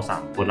นี้เรา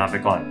3คนลาไป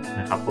ก่อน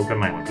นะครับพบกัน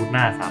ใหม่วันพุธห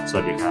น้าครับส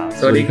วัสดีครับ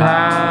สวัสดีค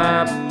รั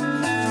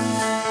บ